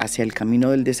enrute hacia el camino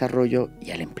del desarrollo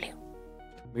y el empleo.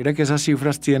 Mira que esas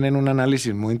cifras tienen un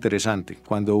análisis muy interesante.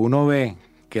 Cuando uno ve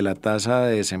que la tasa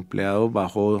de desempleados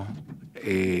bajó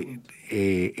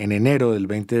en enero del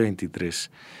 2023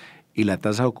 y la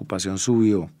tasa de ocupación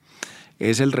subió,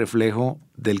 es el reflejo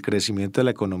del crecimiento de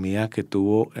la economía que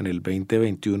tuvo en el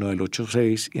 2021 del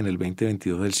 8.6 y en el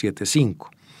 2022 del 7.5.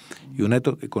 Y una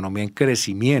economía en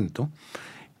crecimiento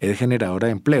es generadora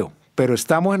de empleo. Pero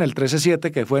estamos en el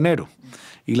 13.7 que fue enero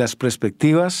y las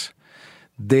perspectivas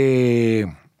de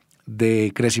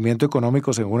crecimiento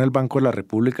económico según el Banco de la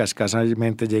República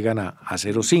escasamente llegan a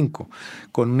 0.5,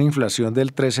 con una inflación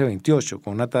del 13.28,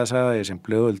 con una tasa de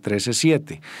desempleo del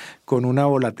 13.7, con una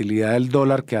volatilidad del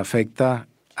dólar que afecta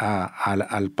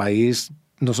al país,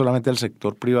 no solamente al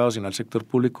sector privado, sino al sector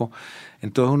público.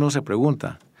 Entonces uno se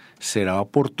pregunta, ¿será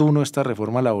oportuno esta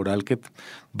reforma laboral que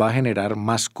va a generar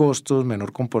más costos,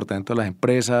 menor comportamiento de las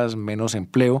empresas, menos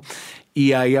empleo?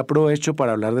 Y ahí aprovecho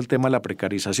para hablar del tema de la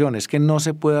precarización. Es que no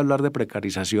se puede hablar de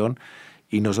precarización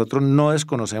y nosotros no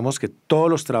desconocemos que todos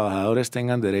los trabajadores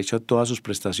tengan derecho a todas sus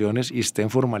prestaciones y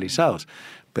estén formalizados.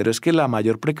 Pero es que la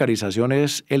mayor precarización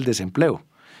es el desempleo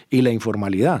y la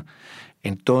informalidad.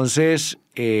 Entonces,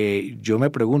 yo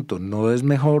me pregunto, ¿no es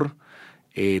mejor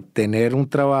tener un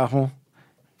trabajo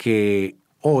que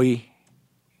hoy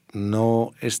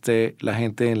no esté la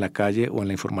gente en la calle o en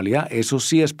la informalidad? Eso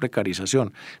sí es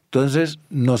precarización. Entonces,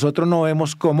 nosotros no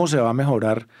vemos cómo se va a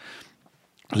mejorar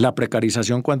la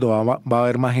precarización cuando va a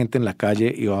haber más gente en la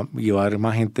calle y va a haber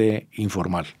más gente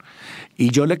informal.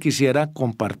 Y yo le quisiera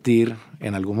compartir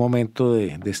en algún momento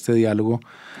de este diálogo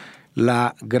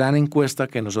la gran encuesta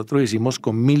que nosotros hicimos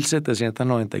con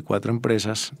 1.794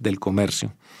 empresas del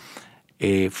comercio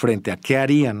frente a qué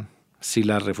harían si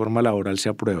la reforma laboral se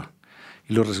aprueba.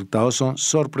 Y los resultados son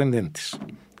sorprendentes.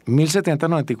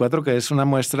 1.794, que es una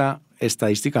muestra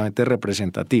estadísticamente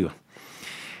representativa.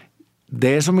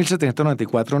 De esos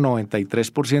 1.794,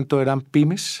 93% eran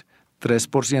pymes,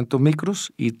 3%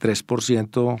 micros y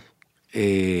 3%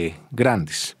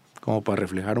 grandes, como para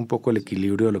reflejar un poco el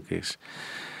equilibrio de lo que es.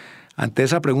 Ante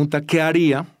esa pregunta, ¿qué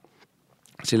haría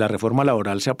si la reforma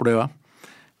laboral se aprueba?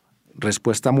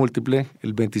 Respuesta múltiple,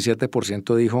 el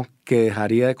 27% dijo que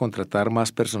dejaría de contratar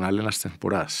más personal en las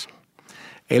temporadas.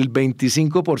 El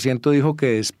 25% dijo que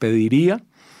despediría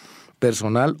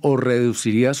personal o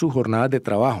reduciría sus jornadas de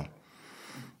trabajo.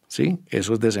 ¿Sí?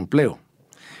 Eso es desempleo.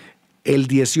 El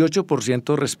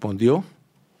 18% respondió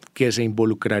que se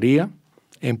involucraría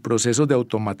en procesos de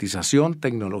automatización,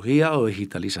 tecnología o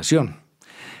digitalización.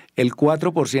 El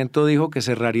 4% dijo que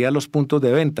cerraría los puntos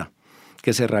de venta,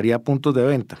 que cerraría puntos de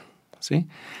venta. ¿Sí?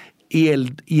 Y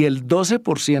el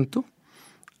 12%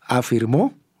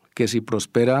 afirmó que si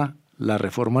prospera la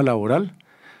reforma laboral,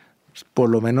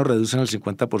 por lo menos reducen el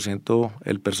 50%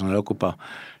 el personal ocupado.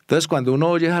 Entonces, cuando uno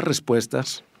oye esas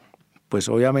respuestas, pues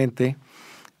obviamente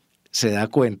se da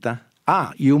cuenta.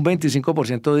 Y un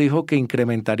 25% dijo que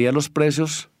incrementaría los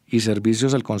precios y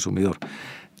servicios al consumidor.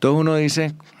 Entonces uno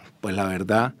dice, pues la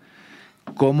verdad,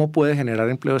 ¿cómo puede generar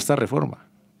empleo esta reforma?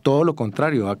 Todo lo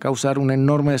contrario, va a causar un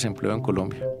enorme desempleo en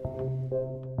Colombia.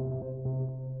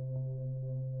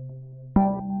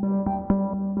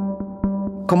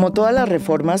 Como todas las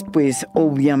reformas, pues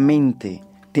obviamente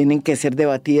tienen que ser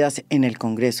debatidas en el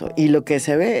Congreso. Y lo que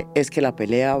se ve es que la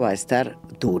pelea va a estar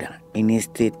dura en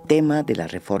este tema de la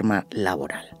reforma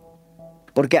laboral.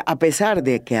 Porque a pesar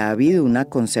de que ha habido una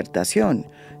concertación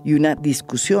y una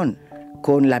discusión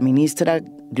con la ministra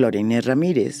Gloria Inés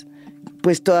Ramírez,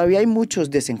 pues todavía hay muchos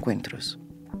desencuentros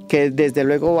que desde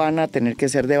luego van a tener que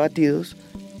ser debatidos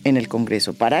en el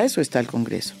Congreso. Para eso está el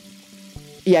Congreso.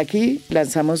 Y aquí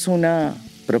lanzamos una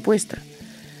propuesta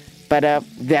para,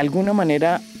 de alguna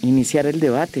manera, iniciar el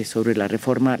debate sobre la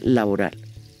reforma laboral.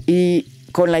 Y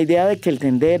con la idea de que el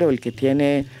tendero, el que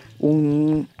tiene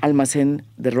un almacén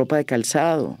de ropa de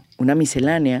calzado, una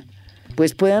miscelánea,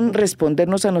 pues puedan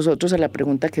respondernos a nosotros a la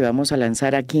pregunta que vamos a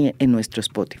lanzar aquí en nuestro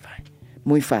Spotify.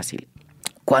 Muy fácil.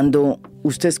 Cuando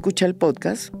usted escucha el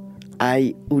podcast,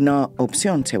 hay una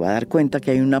opción, se va a dar cuenta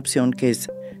que hay una opción que es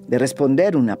de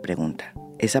responder una pregunta.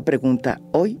 Esa pregunta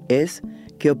hoy es,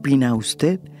 ¿qué opina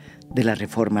usted de la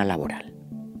reforma laboral?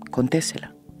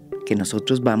 Contésela, que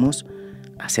nosotros vamos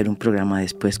a hacer un programa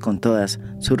después con todas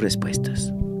sus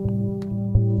respuestas.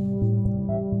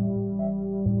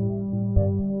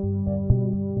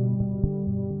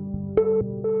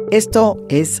 Esto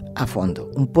es A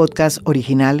Fondo, un podcast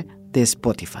original de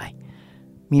Spotify.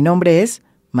 Mi nombre es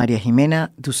María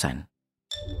Jimena Duzán.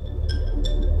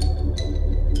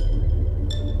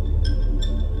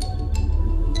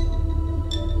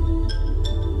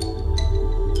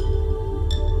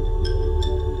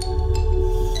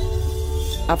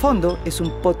 A Fondo es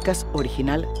un podcast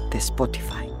original de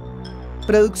Spotify.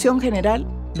 Producción general,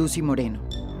 Lucy Moreno.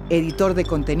 Editor de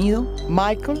contenido,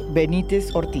 Michael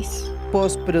Benítez Ortiz.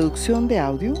 Postproducción de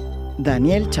audio,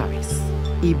 Daniel Chávez.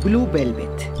 Y Blue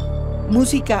Velvet.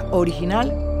 Música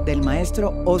original del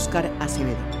maestro Óscar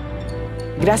Acevedo.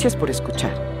 Gracias por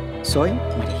escuchar. Soy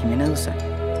María Jimena Duzán.